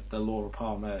seeing the Laura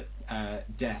Palmer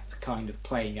death kind of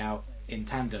playing out in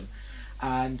tandem.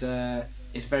 And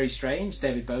it's very strange.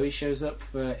 David Bowie shows up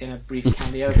in a brief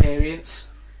cameo appearance.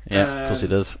 Yeah, of course he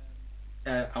does.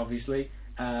 Obviously.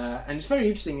 And it's very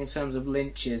interesting in terms of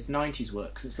Lynch's 90s work,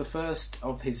 because it's the first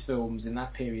of his films in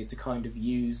that period to kind of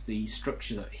use the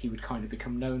structure that he would kind of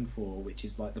become known for, which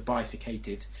is like the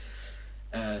bifurcated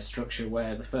structure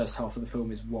where the first half of the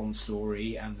film is one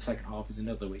story and the second half is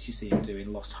another, which you see him do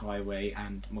in Lost Highway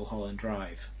and Mulholland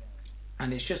Drive.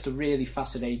 And it's just a really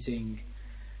fascinating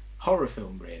horror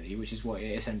film, really, which is what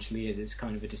it essentially is. It's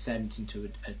kind of a descent into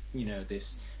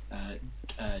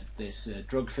this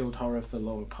drug-filled horror for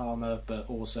Laura Palmer, but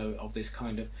also of this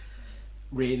kind of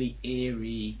really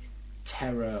eerie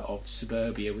terror of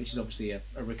suburbia, which is obviously a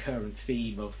recurrent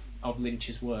theme of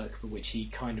Lynch's work, but which he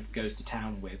kind of goes to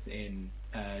town with in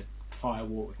Fire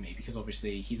Walk with Me, because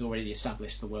obviously he's already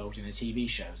established the world in a TV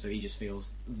show, so he just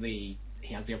feels he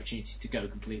has the opportunity to go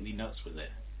completely nuts with it.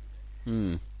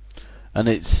 And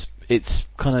it's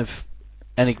kind of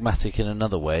enigmatic in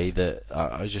another way, that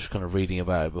I was just kind of reading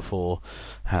about it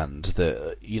beforehand,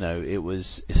 that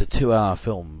it's a 2-hour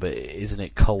film, but isn't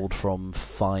it culled from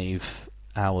 5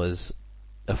 hours,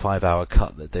 a 5-hour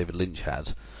cut that David Lynch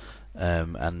had,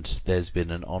 and there's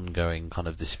been an ongoing kind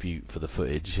of dispute for the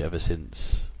footage ever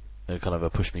since. Kind of a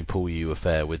push me pull you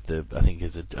affair with I think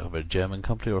it's a German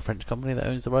company or a French company that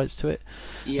owns the rights to it.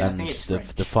 Yeah, and I think it's the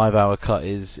French. the 5-hour cut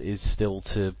is still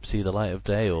to see the light of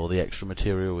day, or the extra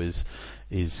material is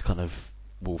kind of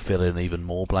will fill in even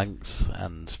more blanks,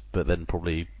 but then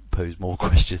probably pose more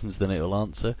questions than it will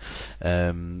answer. Do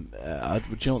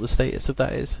you know what the status of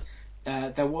that is?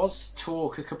 There was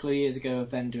talk a couple of years ago of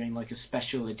them doing like a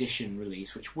special edition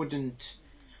release, which wouldn't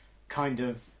kind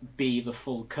of be the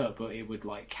full cut, but it would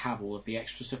like have all of the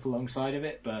extra stuff alongside of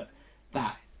it. But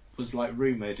that was like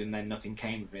rumoured, and then nothing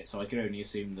came of it, so I could only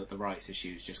assume that the rights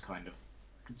issues just kind of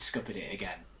scuppered it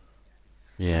again.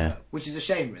 Yeah. Which is a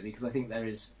shame, really, because I think there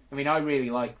is. I mean, I really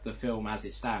like the film as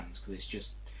it stands, because it's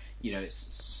just, it's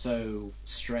so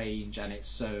strange and it's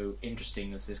so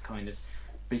interesting as this kind of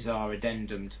bizarre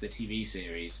addendum to the TV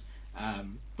series.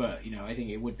 But I think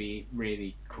it would be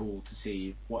really cool to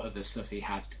see what other stuff he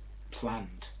had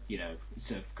planned.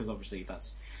 Because obviously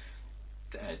that's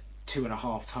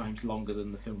 2.5 times longer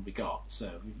than the film we got.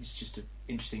 So it's just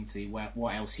interesting to see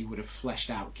what else he would have fleshed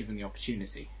out given the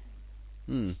opportunity.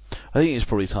 I think it's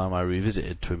probably time I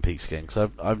revisited Twin Peaks again, because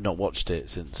I've not watched it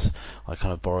since I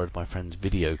kind of borrowed my friend's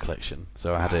video collection.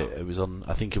 So I had it. It was on.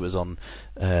 I think it was on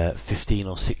 15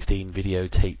 or 16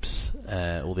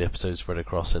 videotapes, all the episodes spread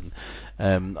across. And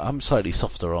I'm slightly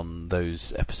softer on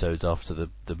those episodes after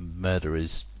the murderer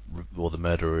is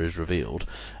revealed,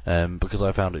 because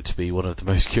I found it to be one of the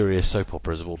most curious soap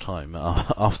operas of all time.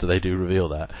 After they do reveal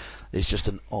that, it's just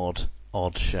an odd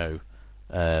show.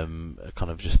 Kind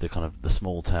of just the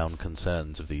small town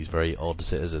concerns of these very odd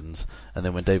citizens, and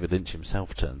then when David Lynch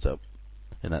himself turns up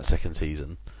in that second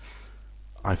season,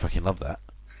 I fucking love that.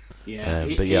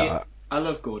 Yeah, I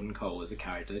love Gordon Cole as a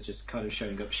character, just kind of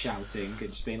showing up shouting and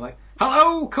just being like,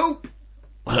 "Hello, Coop!"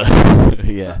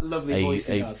 Yeah, that lovely voice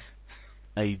he has.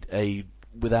 A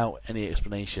without any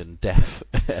explanation, deaf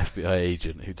FBI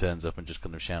agent who turns up and just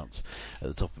kind of shouts at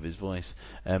the top of his voice.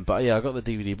 But yeah, I got the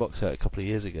DVD box set a couple of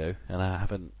years ago, and I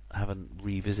haven't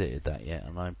revisited that yet,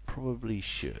 and I probably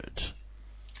should.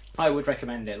 I would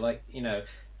recommend it.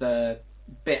 The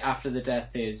bit after the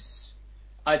death is,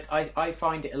 I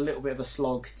find it a little bit of a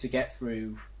slog to get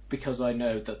through, because I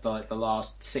know that the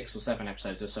last 6 or 7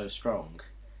 episodes are so strong.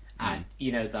 And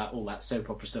that all that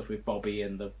soap opera stuff with Bobby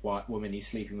and the white woman he's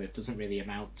sleeping with doesn't really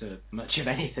amount to much of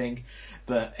anything.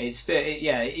 But it's still,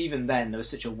 even then there was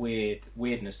such a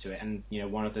weirdness to it. And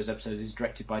one of those episodes is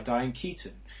directed by Diane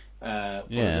Keaton.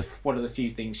 One of the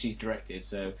few things she's directed.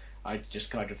 So I just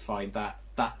kind of find that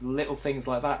little things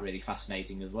like that really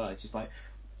fascinating as well. It's just like,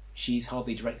 she's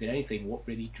hardly directed anything. What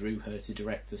really drew her to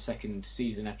direct the second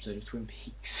season episode of Twin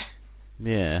Peaks?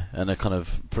 Yeah, and a kind of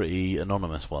pretty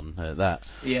anonymous one at that.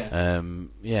 Yeah.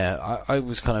 I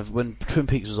was kind of, when Twin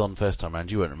Peaks was on first time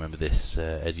round, you won't remember this,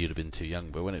 Ed, you'd have been too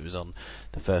young, but when it was on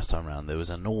the first time round, there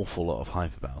was an awful lot of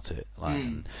hype about it.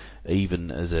 And even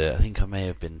as I think I may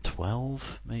have been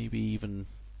 12, maybe even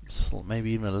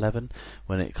 11,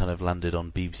 when it kind of landed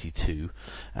on BBC Two,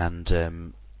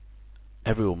 and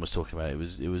everyone was talking about it.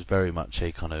 It was very much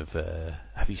a kind of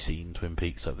have you seen Twin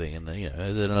Peaks type thing, and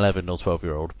as an 11 or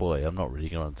 12-year-old boy, I'm not really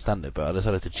going to understand it, but I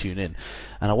decided to tune in,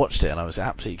 and I watched it, and I was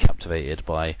absolutely captivated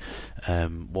by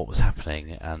what was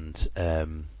happening, and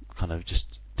kind of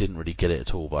just didn't really get it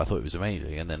at all, but I thought it was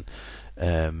amazing. And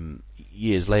then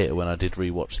years later, when I did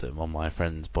rewatch them on my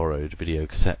friend's borrowed video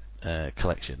cassette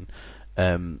collection,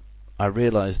 I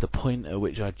realised the point at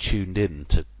which I tuned in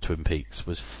to Twin Peaks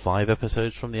was 5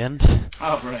 episodes from the end.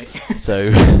 Oh, right.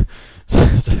 so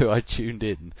I tuned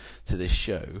in to this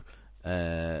show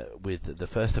with the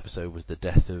first episode was the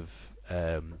death of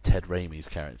Ted Raimi's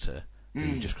character,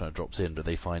 who just kind of drops in, but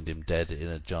they find him dead in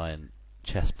a giant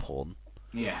chess pawn.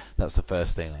 Yeah. That's the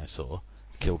first thing I saw,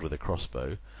 killed with a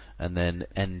crossbow, and then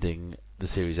the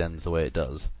series ends the way it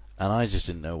does. And I just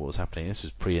didn't know what was happening. This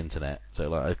was pre-internet,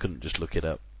 so I couldn't just look it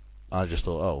up. I just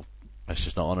thought, oh, it's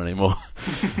just not on anymore.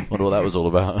 Wonder what that was all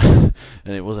about. And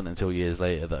it wasn't until years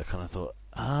later that I kind of thought,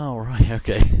 oh, right,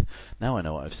 okay. Now I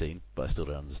know what I've seen, but I still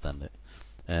don't understand it.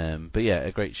 But yeah,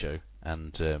 a great show.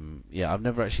 And yeah, I've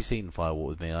never actually seen Fire Walk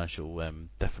With Me. I shall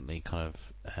definitely kind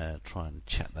of try and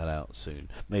check that out soon.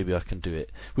 Maybe I can do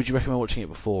it. Would you recommend watching it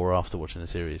before or after watching the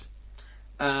series?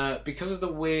 Because of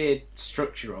the weird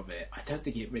structure of it, I don't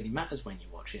think it really matters when you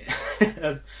watch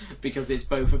it, because it's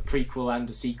both a prequel and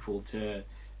a sequel to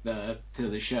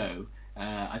the show.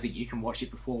 I think you can watch it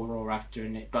before or after,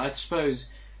 but I suppose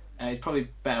it's probably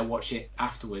better watch it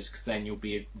afterwards, because then you'll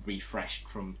be refreshed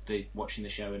from watching the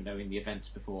show and knowing the events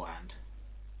beforehand.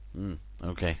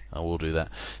 Okay, I will do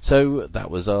that. So that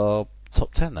was our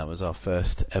top 10. That was our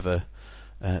first ever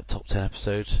top 10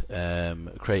 episode,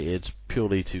 created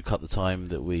purely to cut the time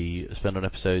that we spend on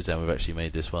episodes, and we've actually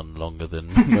made this one longer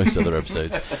than most other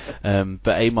episodes.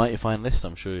 But a mighty fine list,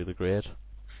 I'm sure you'll agree, Ed.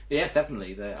 Yes,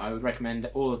 definitely. I would recommend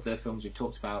all of the films we've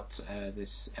talked about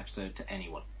this episode to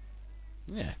anyone.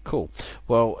 Yeah, cool.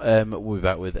 Well, we'll be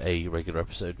back with a regular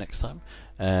episode next time.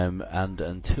 And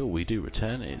until we do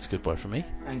return, it's goodbye from me.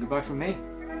 And goodbye from me.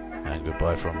 And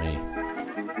goodbye from me.